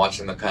artists and I'm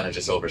watching them kind of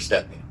just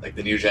overstep me. Like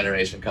the new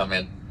generation come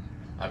in,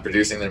 I'm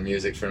producing their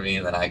music for me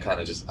and then I kind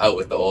of just out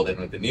with the old,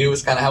 in with the new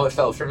was kind of how it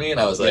felt for me. And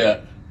I was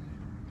like,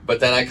 but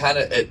then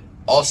it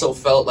also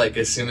felt like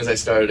as soon as I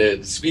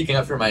started speaking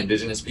up for my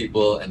Indigenous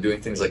people and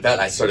doing things like that,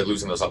 I started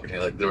losing those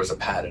opportunities. Like there was a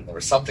pattern, there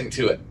was something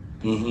to it.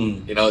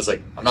 You know, it's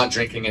like, I'm not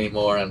drinking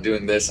anymore, I'm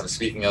doing this, I'm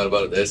speaking out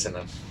about this, and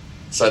then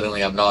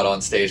suddenly I'm not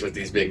on stage with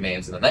these big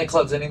names in the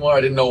nightclubs anymore.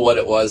 I didn't know what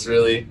it was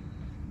really.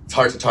 It's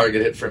hard to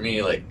target it for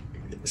me, like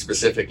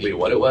specifically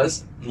what it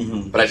was,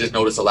 but I just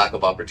noticed a lack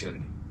of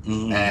opportunity.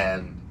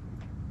 And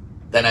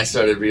then I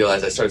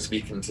started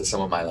speaking to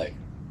some of my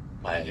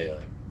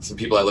some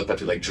people I looked up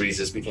to, like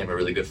Dreezus became a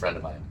really good friend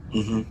of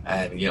mine.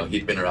 And, you know,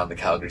 he'd been around the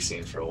Calgary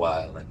scene for a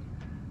while and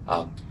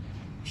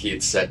he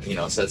had said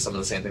some of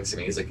the same things to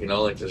me. He's like, you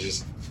know, like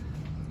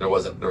there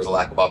was a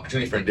lack of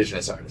opportunity for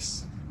Indigenous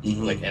artists,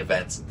 like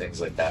events and things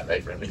like that,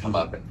 right? For him to come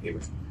up and he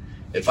would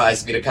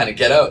advise me to kind of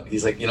get out.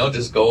 He's like, you know,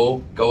 just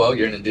go out.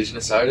 You're an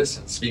Indigenous artist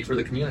and speak for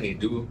the community.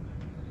 Do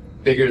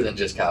bigger than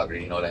just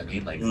Calgary. You know what I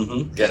mean? Like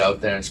get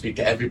out there and speak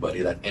to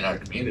everybody that in our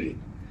community.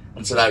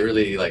 And so that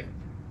really like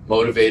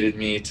motivated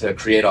me to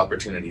create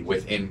opportunity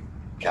within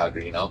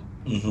Calgary, you know?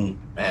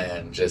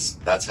 And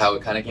just, that's how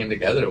it kind of came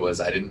together. Was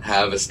I didn't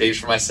have a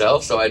stage for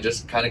myself, so I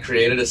just kind of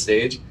created a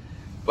stage,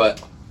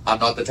 but I'm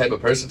not the type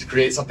of person to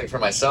create something for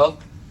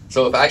myself.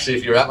 So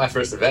if you were at my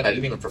first event, I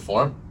didn't even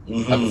perform.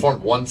 I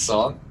performed one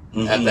song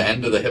at the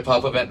end of the hip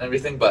hop event and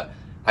everything, but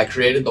I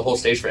created the whole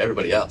stage for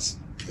everybody else.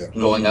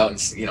 Going out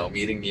and, you know,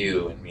 meeting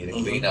you and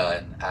meeting Lena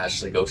and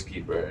Ashley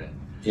Ghostkeeper and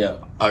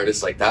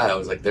artists like that. I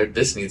was like,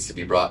 this needs to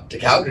be brought to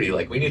Calgary.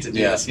 Like, we need to do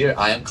this here.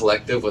 I Am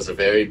Collective was a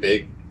very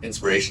big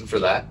inspiration for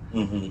that.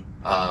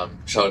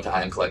 Shout out to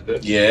I Am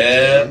Collective.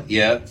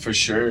 Yeah, for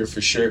sure.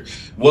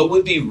 What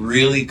would be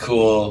really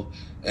cool,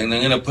 and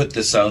I'm going to put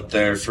this out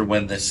there for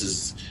when this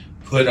is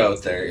put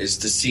out there, is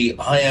to see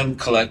I Am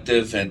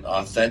Collective and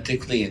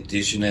Authentically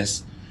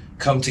Indigenous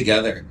come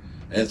together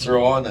and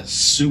throw on a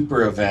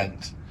super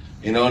event.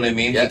 You know what I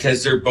mean?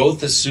 Because they're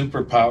both the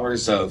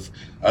superpowers of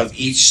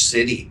each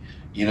city.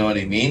 You know what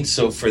I mean?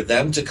 So for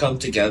them to come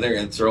together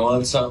and throw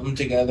on something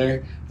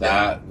together,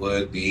 that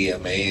would be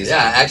amazing.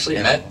 Yeah, I actually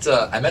met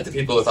the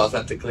people with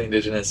Authentically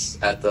Indigenous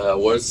at the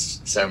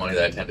awards ceremony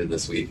that I attended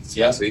last week.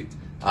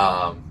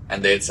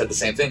 And they had said the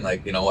same thing.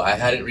 Like, you know, I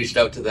hadn't reached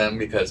out to them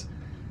because,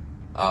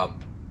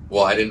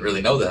 I didn't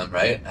really know them,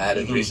 right? I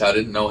hadn't reached out. I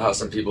didn't know how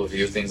some people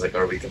view things. Like,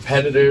 are we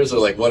competitors or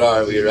like, what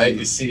are we, right?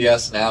 You see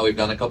us now. We've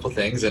done a couple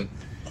things and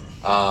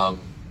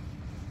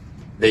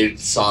they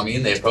saw me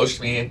and they approached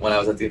me when I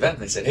was at the event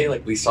and they said, hey,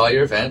 like, we saw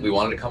your event. We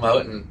wanted to come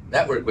out and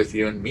network with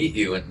you and meet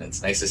you. And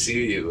it's nice to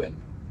see you. And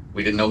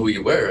we didn't know who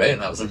you were, right?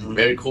 And I was like,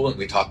 very cool. And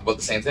we talked about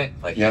the same thing.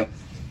 Like, you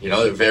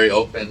know, they're very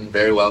open,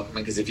 very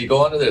welcoming. Because if you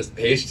go onto their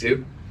page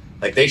too,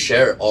 like, they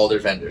share all their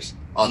vendors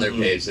on their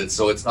page. And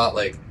so it's not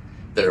like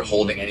they're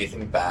holding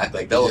anything back.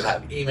 Like, they'll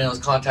have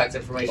emails, contact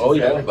information for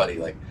everybody.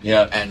 Like,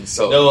 and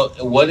so. No,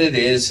 what it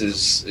is,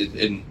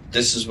 and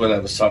this is what I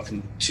was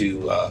talking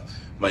to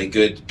my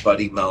good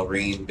buddy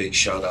Malreen, big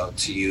shout out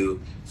to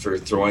you for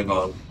throwing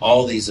on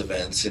all these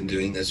events and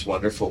doing this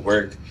wonderful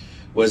work,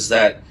 was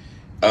that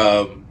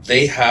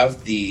they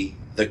have the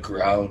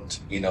ground,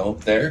 you know,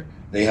 there.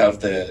 They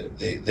have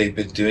they've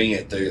been doing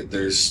it.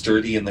 They're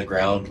sturdy in the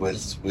ground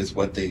with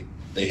what they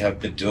have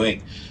been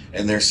doing,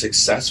 and they're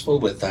successful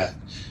with that.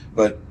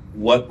 But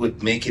what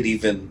would make it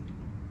even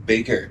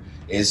bigger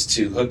is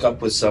to hook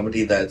up with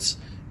somebody that's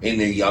in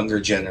a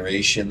younger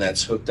generation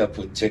that's hooked up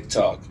with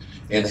TikTok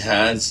and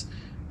has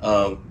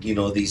you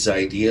know, these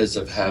ideas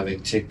of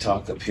having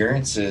TikTok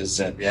appearances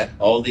and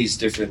all these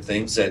different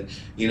things that,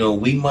 you know,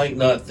 we might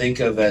not think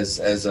of as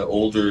an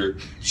older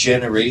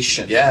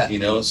generation, you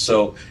know,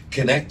 so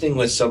connecting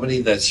with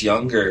somebody that's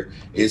younger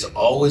is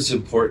always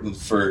important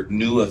for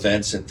new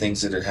events and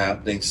things that are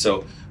happening.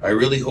 So I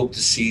really hope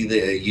to see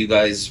that you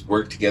guys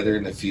work together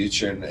in the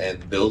future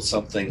and build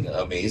something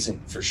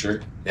amazing for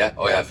sure.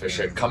 For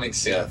sure. Coming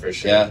soon, for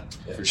sure.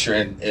 For sure.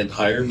 And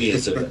hire me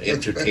as an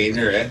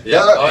entertainer.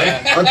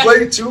 I'm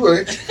playing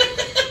too,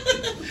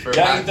 For a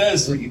Yeah, pack, he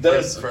does. He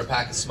does. for a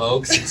pack of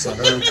smokes. And some,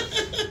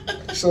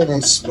 So I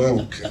don't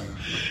smoke.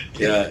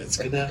 Yeah, it's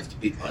gonna have to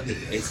be money.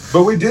 Eh?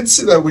 But we did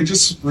see that. We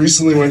just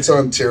recently went to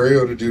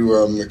Ontario to do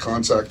the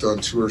Contact on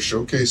Tour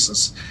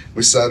showcases.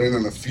 We sat in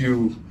on a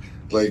few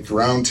like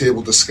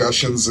roundtable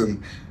discussions,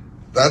 and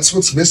that's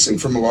what's missing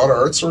from a lot of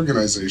arts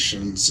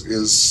organizations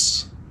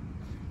is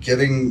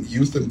getting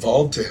youth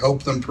involved to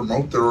help them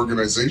promote their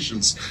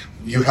organizations.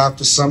 You have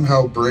to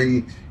somehow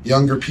bring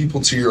younger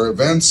people to your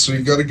events, so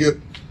you got to get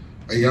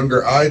a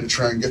younger eye to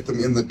try and get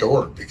them in the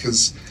door,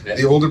 because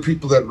the older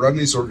people that run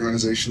these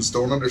organizations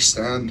don't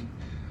understand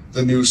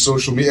the new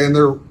social media, and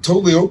they're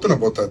totally open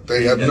about that.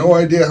 They have no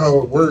idea how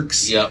it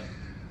works. Yeah.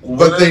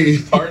 But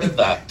We're part of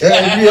that.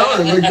 Yeah, we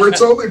are. Like, we're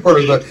totally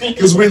part of that.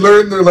 Because we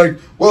learned, they're like,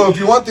 well, if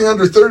you want the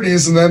under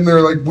 30s, and then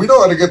they're like, we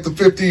know how to get the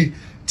 50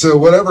 to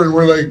whatever. And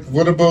we're like,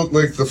 what about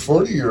like the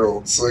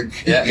 40-year-olds? Like,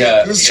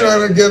 who's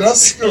trying to get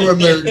us going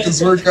there?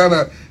 Because we're kind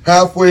of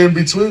halfway in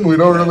between. We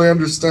don't really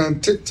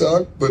understand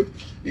TikTok, but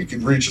you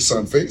can reach us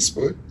on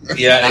Facebook.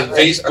 Yeah, and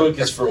Facebook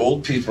is for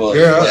old people,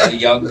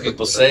 young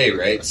people say,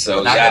 right?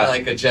 So, not in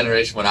like a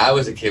generation when I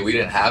was a kid, we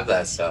didn't have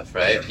that stuff,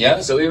 right? Yeah.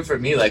 So even for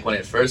me, like when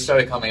it first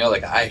started coming out,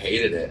 like I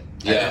hated it.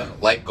 Yeah. I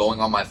didn't like going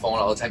on my phone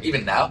all the time.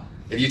 Even now,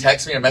 if you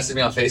text me or message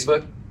me on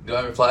Facebook, do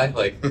I reply?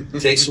 Like,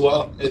 it takes a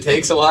while. It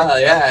takes a while,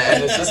 yeah.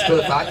 And it's just for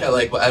the fact that,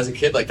 like, as a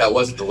kid, like that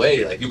wasn't the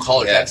way. Like, you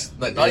call or text,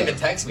 like, not even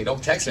text me.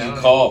 Don't text me. You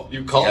call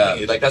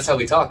me. Like, that's how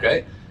we talk,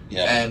 right?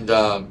 Yeah. And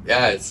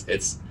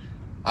it's.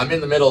 I'm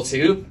in the middle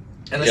too,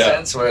 in a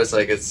sense, where it's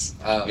like it's.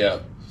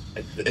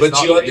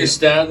 But you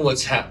understand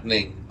what's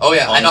happening. Oh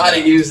yeah, I know how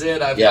to use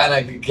it. I've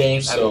kind of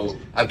gained. So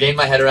I've gained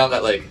my head around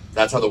that. Like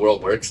that's how the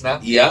world works now.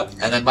 Yeah.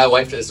 And then my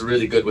wife is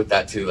really good with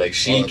that too. Like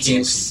she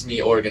keeps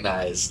me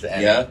organized.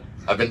 And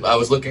I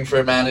was looking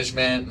for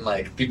management and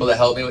like people that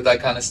help me with that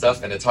kind of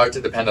stuff, and it's hard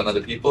to depend on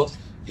other people.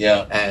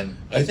 Yeah. And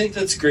I think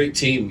that's a great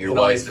team. You can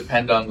always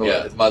depend on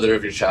the mother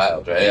of your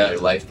child, right? Yeah.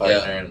 Your life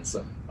partner and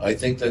stuff. I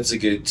think that's a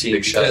good team.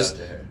 Big shout out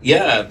to her.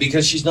 Yeah,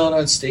 because she's not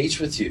on stage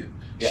with you.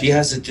 Yeah. She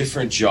has a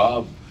different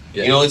job.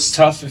 Yeah. You know, it's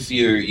tough if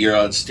you're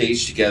on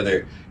stage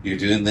together, you're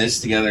doing this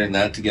together and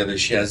that together.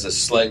 She has a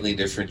slightly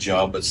different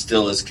job, but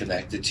still is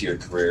connected to your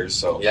career.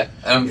 So yeah,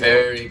 and I'm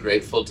very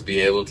grateful to be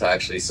able to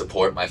actually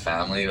support my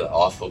family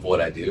off of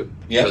what I do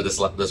for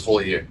this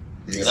whole year.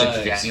 Yeah.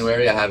 Since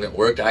January, I haven't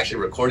worked. I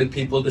actually recorded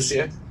people this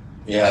year.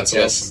 Yeah, I've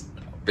just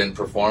been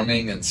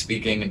performing and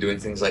speaking and doing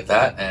things like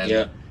that.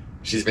 And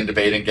she's been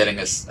debating getting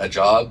a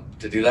job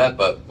to do that,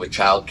 but with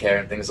childcare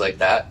and things like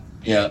that.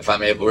 Yeah,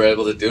 if we're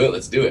able to do it,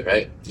 let's do it,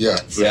 right? Yeah,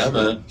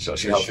 man. So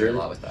she helped me a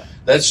lot with that.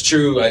 That's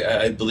true.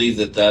 I believe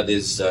that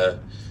is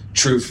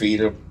true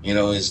freedom. You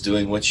know, is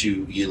doing what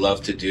you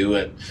love to do,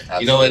 and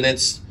you know, and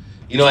it's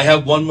I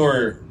have one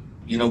more.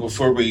 You know,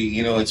 before we,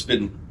 it's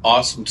been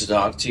awesome to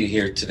talk to you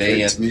here today.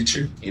 Great to meet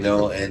you. You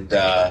know, and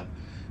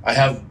I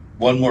have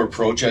one more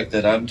project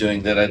that I'm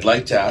doing that I'd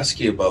like to ask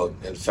you about.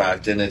 In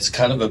fact, and it's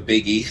kind of a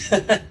biggie.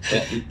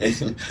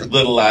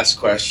 Little last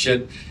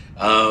question.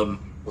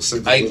 We'll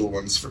save the little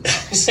ones for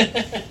last.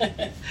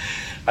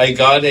 I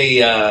got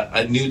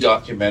a new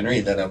documentary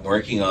that I'm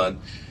working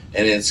on,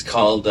 and it's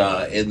called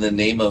In the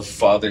Name of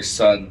Father,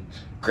 Son,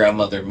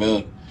 Grandmother,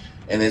 Moon.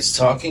 And it's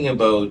talking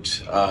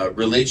about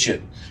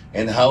religion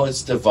and how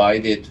it's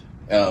divided,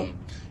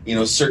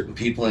 certain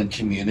people in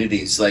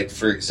communities. Like,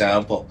 for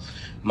example,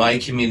 my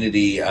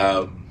community,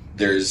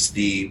 there's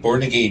the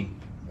born-again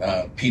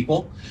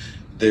people,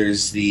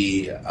 there's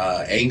the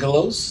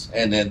Anglos,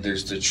 and then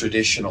there's the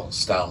traditional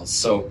styles.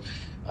 So,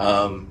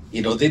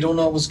 they don't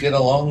always get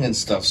along and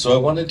stuff. So I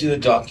want to do a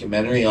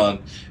documentary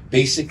on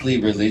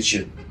basically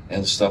religion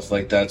and stuff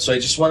like that. So I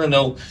just want to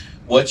know,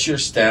 what's your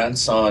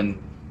stance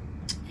on,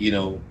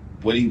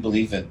 what do you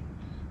believe in?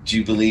 Do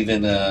you believe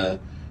in the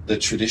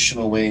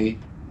traditional way?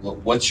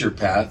 What's your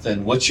path,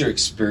 and what's your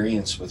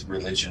experience with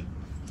religion?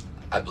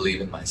 I believe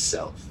in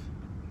myself.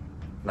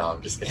 No,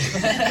 I'm just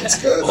kidding.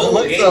 That's good. I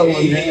like that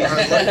one. Yeah, I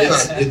like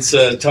that.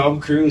 It's Tom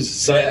Cruise,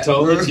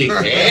 Scientology.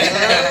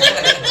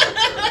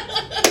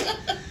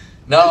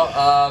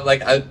 No,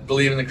 like I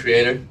believe in the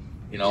Creator.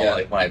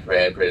 Like when I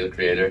pray to the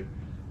Creator.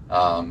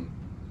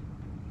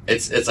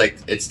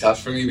 It's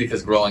tough for me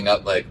because growing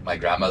up, like my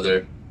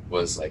grandmother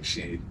was like,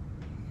 she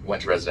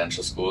went to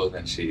residential school and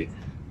then she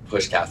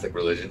pushed Catholic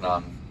religion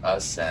on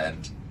us,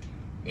 and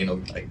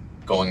like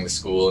going to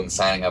school and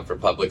signing up for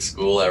public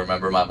school. I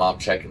remember my mom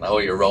checking, "Oh,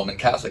 you're Roman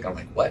Catholic." I'm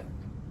like, what?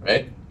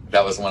 Right?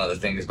 That was one of the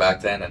things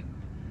back then, and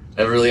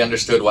never really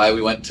understood why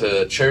we went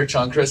to church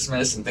on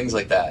Christmas and things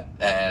like that.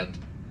 And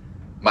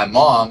my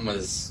mom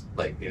was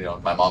like,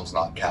 my mom's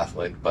not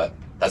Catholic, but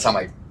that's how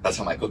my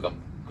cookum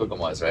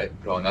was, right,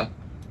 growing up.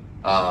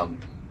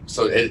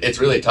 So it's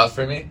really tough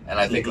for me, and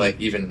I think like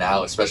even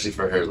now, especially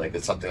for her, like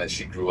it's something that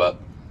she grew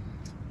up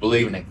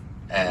believing in,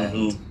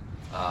 and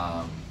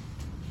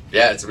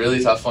it's a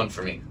really tough one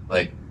for me.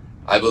 Like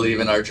I believe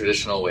in our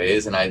traditional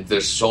ways, and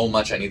there's so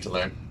much I need to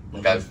learn.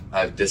 Like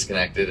I've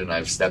disconnected and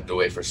I've stepped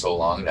away for so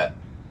long that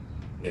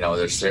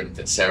there's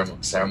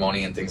certain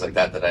ceremony and things like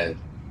that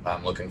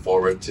I'm looking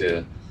forward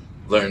to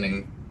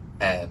learning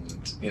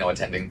and, you know,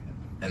 attending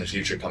in the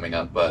future coming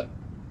up. But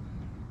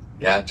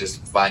yeah,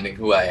 just finding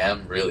who I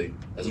am really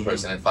as a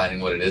person and finding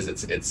what it is.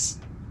 It's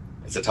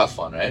a tough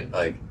one, right?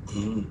 Like,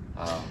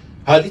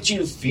 how did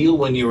you feel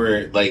when you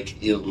were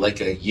like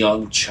a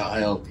young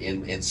child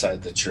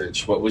inside the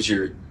church? What was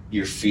your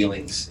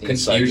feelings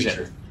inside the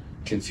church?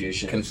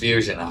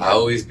 Confusion. I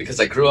always, because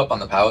I grew up on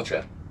the powwow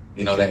trail.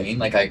 You know what I mean?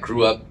 Like, I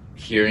grew up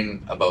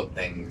hearing about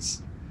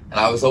things, and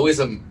I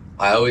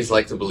always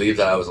like to believe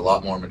that I was a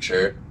lot more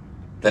mature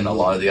than a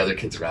lot of the other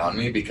kids around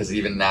me, because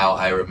even now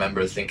I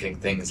remember thinking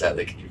things that,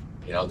 like,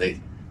 you know, they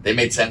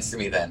made sense to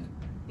me then.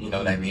 You know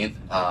what I mean?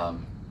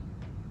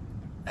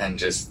 And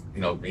just,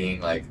 you know, being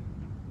like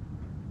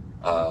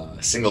a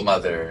single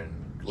mother and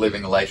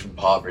living a life in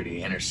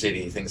poverty, inner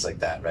city, things like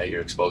that, right?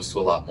 You're exposed to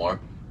a lot more.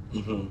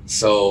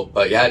 So,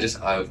 but yeah,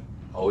 I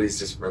always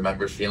just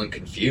remember feeling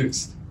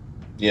confused.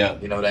 Yeah.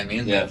 You know what I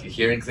mean? Yeah. Like,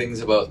 hearing things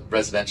about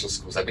residential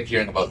schools. I've been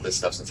hearing about this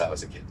stuff since I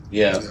was a kid.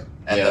 Yeah.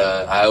 And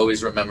I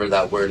always remember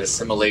that word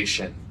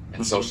assimilation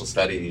in social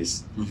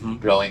studies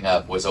growing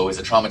up was always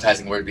a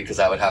traumatizing word, because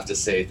I would have to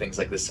say things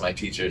like this to my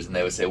teachers, and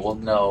they would say, well,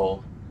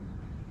 no,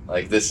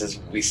 like, this is,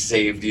 we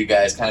saved you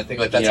guys, kind of thing.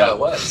 Like, that's how it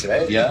was,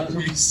 right? Yeah.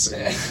 We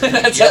saved.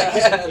 That's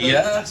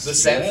the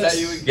sense that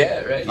you would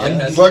get, right?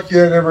 I'm lucky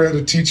I never had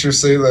a teacher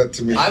say that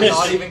to me. I'm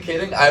not even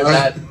kidding.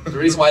 The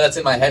reason why that's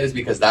in my head is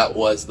because that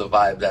was the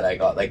vibe that I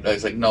got. Like, I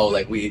was like, no,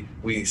 like, we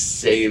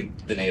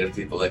saved the Native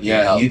people. Like,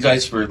 you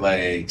guys were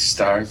like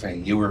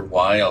starving. You were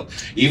wild.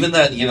 Even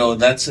that, you know,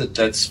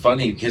 that's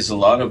funny, because a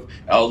lot of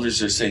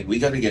elders are saying we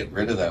got to get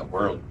rid of that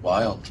word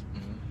wild.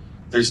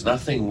 There's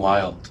nothing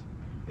wild.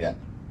 Yeah.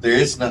 There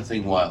is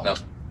nothing wild. No.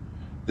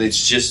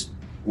 It's just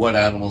what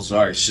animals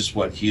are. It's just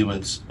what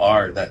humans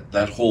are.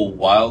 That whole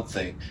wild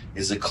thing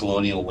is a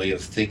colonial way of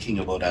thinking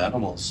about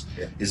animals.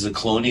 Yeah. Is a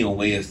colonial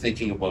way of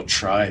thinking about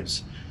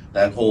tribes.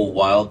 That whole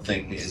wild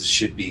thing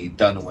should be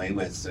done away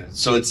with.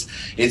 So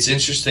it's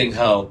interesting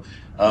how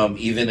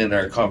even in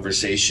our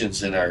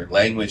conversations, in our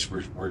language,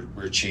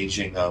 we're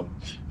changing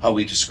how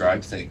we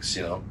describe things.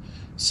 You know.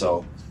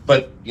 So,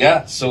 but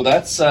yeah. So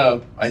that's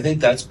I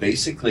think that's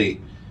basically,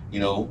 you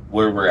know,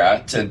 where we're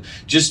at. And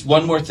just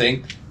one more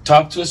thing,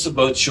 talk to us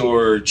about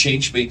your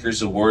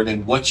Changemakers Award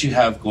and what you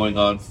have going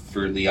on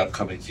for the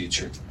upcoming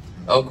future.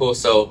 Oh, cool.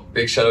 So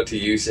big shout out to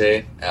you,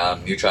 Say,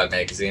 New Tribe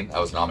Magazine. I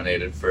was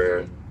nominated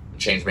for the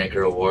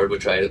Changemaker Award,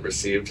 which I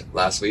received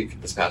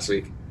this past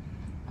week.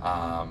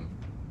 I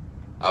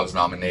was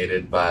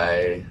nominated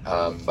by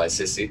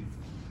Sissy.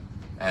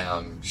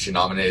 She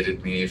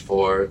nominated me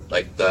for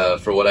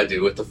what I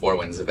do with the Four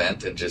Winds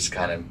event, and just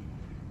kind of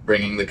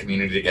bringing the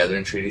community together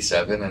in Treaty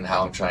 7, and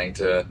how I'm trying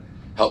to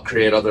help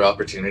create other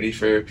opportunity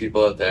for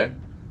people out there.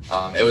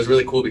 It was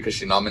really cool because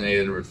she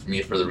nominated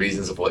me for the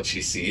reasons of what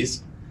she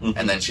sees.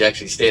 And then she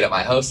actually stayed at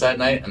my house that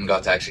night and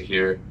got to actually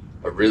hear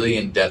a really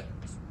in-depth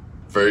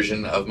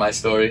version of my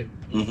story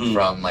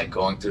from, like,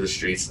 going through the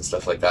streets and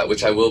stuff like that,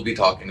 which I will be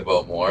talking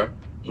about more.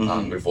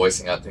 We're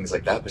voicing out things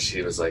like that, but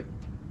she was like,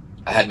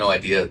 I had no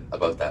idea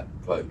about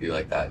you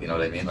like that. You know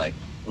what I mean? Like,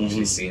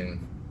 she's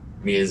seen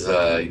me as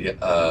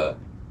a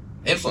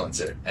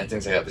influencer and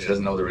things like that, but she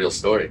doesn't know the real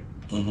story.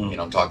 You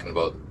know, I'm talking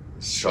about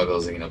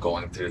struggles, you know,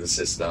 going through the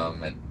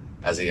system, and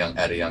at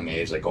a young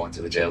age, like going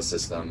through the jail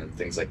system and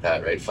things like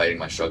that, right? Fighting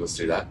my struggles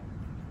through that.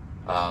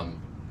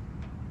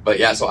 But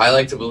yeah, so I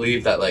like to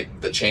believe that, like,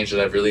 the change that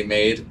I've really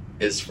made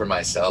is for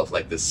myself.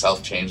 Like, this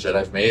self-change that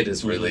I've made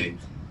has really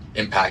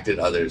impacted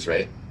others,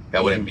 right? I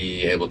wouldn't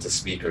be able to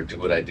speak or do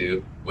what I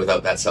do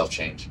without that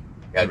self-change.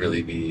 I'd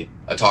really be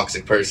a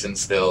toxic person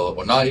still,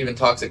 or not even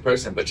toxic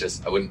person, but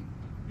just I wouldn't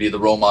be the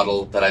role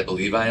model that I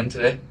believe I am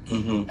today.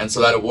 And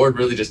so that award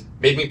really just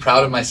made me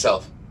proud of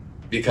myself,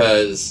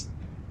 because,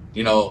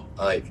 you know,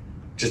 like,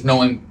 just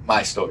knowing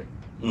my story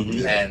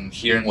and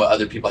hearing what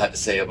other people had to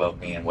say about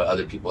me and what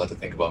other people had to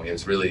think about me, it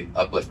was really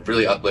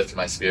uplifted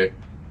my spirit,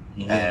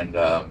 and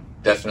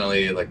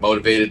definitely, like,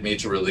 motivated me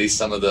to release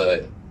some of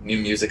the new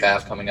music I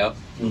have coming out.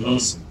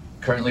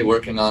 Currently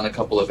working on a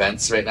couple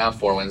events right now.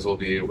 Four Winds will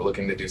be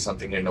looking to do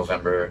something here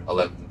November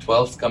 11th and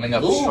 12th coming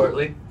up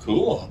shortly.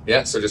 Cool.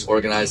 Yeah, so just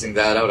organizing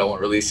that out. I won't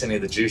release any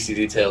of the juicy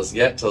details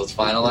yet till it's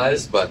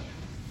finalized, but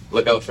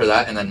look out for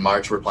that. And then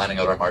March, we're planning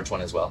out our March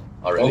one as well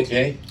already.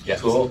 Okay, yeah,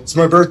 cool. It's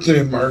my birthday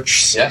in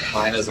March. So. Yeah,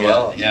 mine as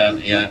well.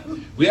 Yeah.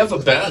 We have a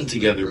band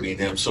together, me and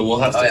him, so we'll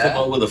have to come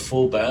out with a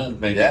full band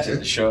maybe to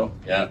the show.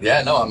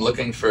 Yeah, no, I'm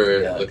looking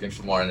for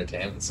more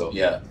entertainment. So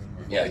yeah.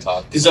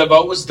 Talk. Because I've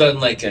always done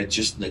like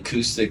just an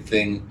acoustic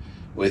thing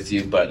with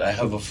you, but I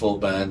have a full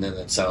band and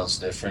it sounds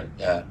different.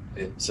 Yeah,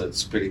 so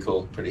it's pretty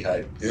cool, pretty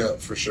hype. Yeah,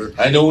 for sure.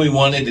 I know we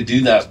wanted to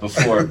do that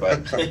before,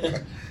 but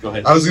go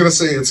ahead. I was gonna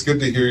say it's good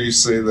to hear you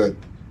say that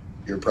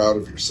you're proud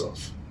of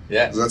yourself.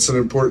 Yeah, that's an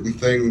important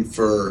thing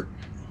for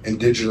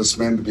Indigenous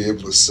men to be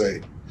able to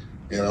say.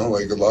 You know,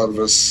 like, a lot of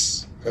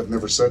us have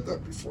never said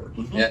that before.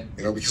 Yeah,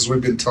 you know, because we've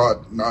been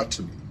taught not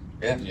to be.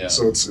 Yeah.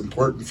 So it's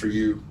important for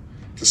you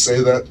to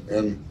say that,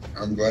 and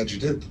I'm glad you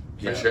did.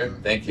 For sure.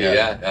 Thank you.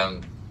 Yeah.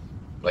 I'm,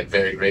 like,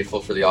 very grateful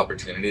for the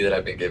opportunity that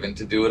I've been given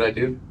to do what I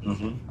do.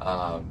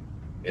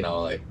 You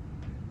know, like,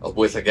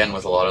 with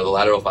a lot of the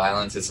lateral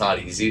violence, it's not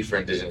easy for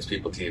Indigenous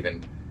people to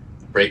even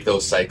break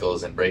those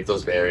cycles and break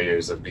those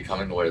barriers of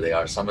becoming where they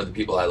are. Some of the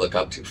people I look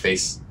up to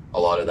face a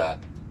lot of that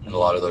and a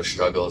lot of those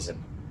struggles,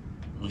 and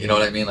you know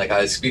what I mean? Like,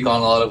 I speak on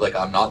a lot of, like,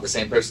 I'm not the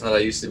same person that I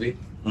used to be.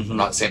 I'm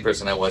not the same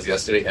person I was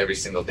yesterday. Every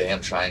single day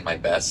I'm trying my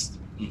best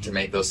to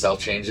make those self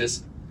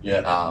changes.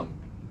 Yeah.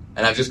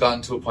 And I've just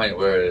gotten to a point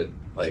where,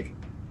 like,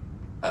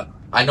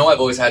 I know I've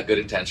always had good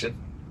intention,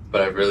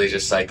 but I've really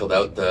just cycled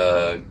out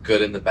the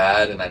good and the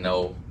bad, and I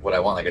know what I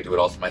want. Like, I do it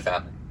all for my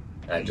family,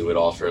 and I do it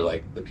all for,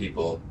 like, the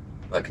people,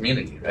 the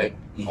community, right?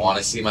 I want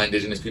to see my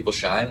Indigenous people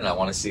shine, and I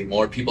want to see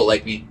more people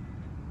like me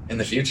in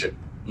the future.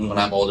 When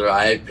I'm older,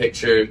 I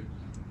picture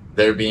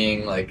there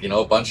being, like, you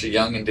know, a bunch of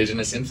young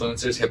Indigenous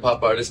influencers,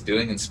 hip-hop artists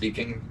doing and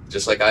speaking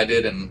just like I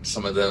did, and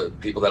some of the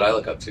people that I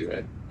look up to,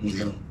 right?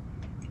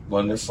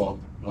 Wonderful.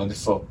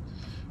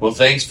 Well,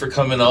 thanks for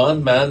coming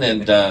on, man,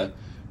 and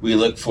we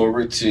look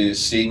forward to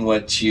seeing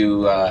what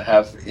you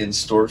have in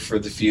store for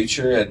the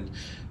future. And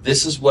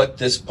this is what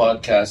this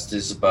podcast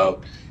is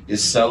about,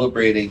 is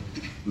celebrating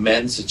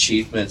men's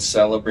achievements,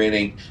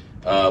 celebrating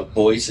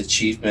boys'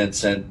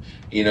 achievements, and,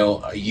 you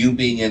know, you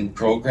being in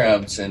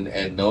programs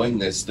and knowing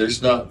this,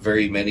 there's not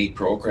very many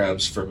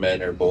programs for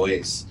men or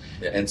boys.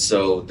 Yeah. And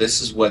so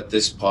this is what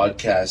this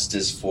podcast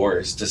is for,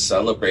 is to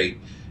celebrate,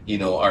 you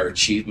know, our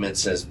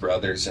achievements as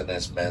brothers and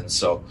as men.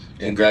 So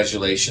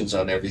congratulations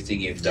on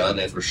everything you've done,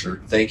 and for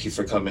sure, thank you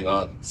for coming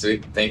on.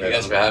 Sweet. Thank you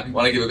guys for having me. I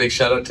want to give a big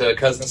shout out to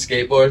Cousin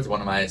Skateboards, one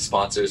of my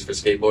sponsors for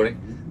skateboarding.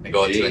 They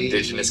go out to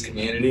Indigenous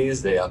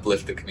communities. They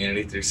uplift the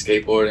community through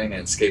skateboarding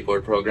and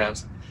skateboard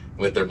programs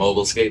with their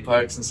mobile skate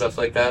parks and stuff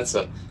like that.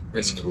 So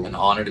it's an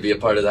honor to be a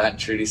part of that in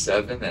Treaty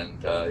 7,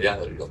 and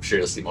I'm sure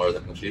you'll see more of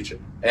them in the future.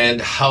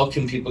 And how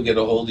can people get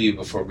a hold of you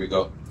before we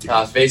go?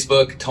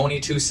 Facebook, Tony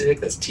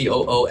Toosick, that's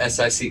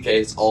Toosick,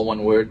 it's all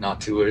one word,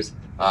 not two words,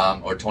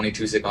 or Tony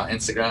Toosick on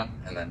Instagram,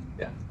 and then,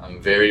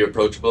 I'm very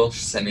approachable.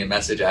 Just send me a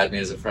message, add me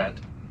as a friend.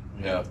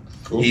 Yeah,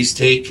 cool. He's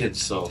taken,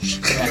 so.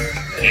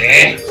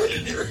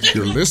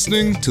 You're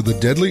listening to the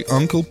Deadly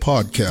Uncle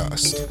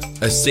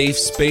Podcast, a safe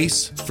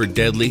space for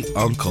Deadly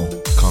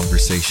Uncle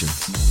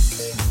conversations.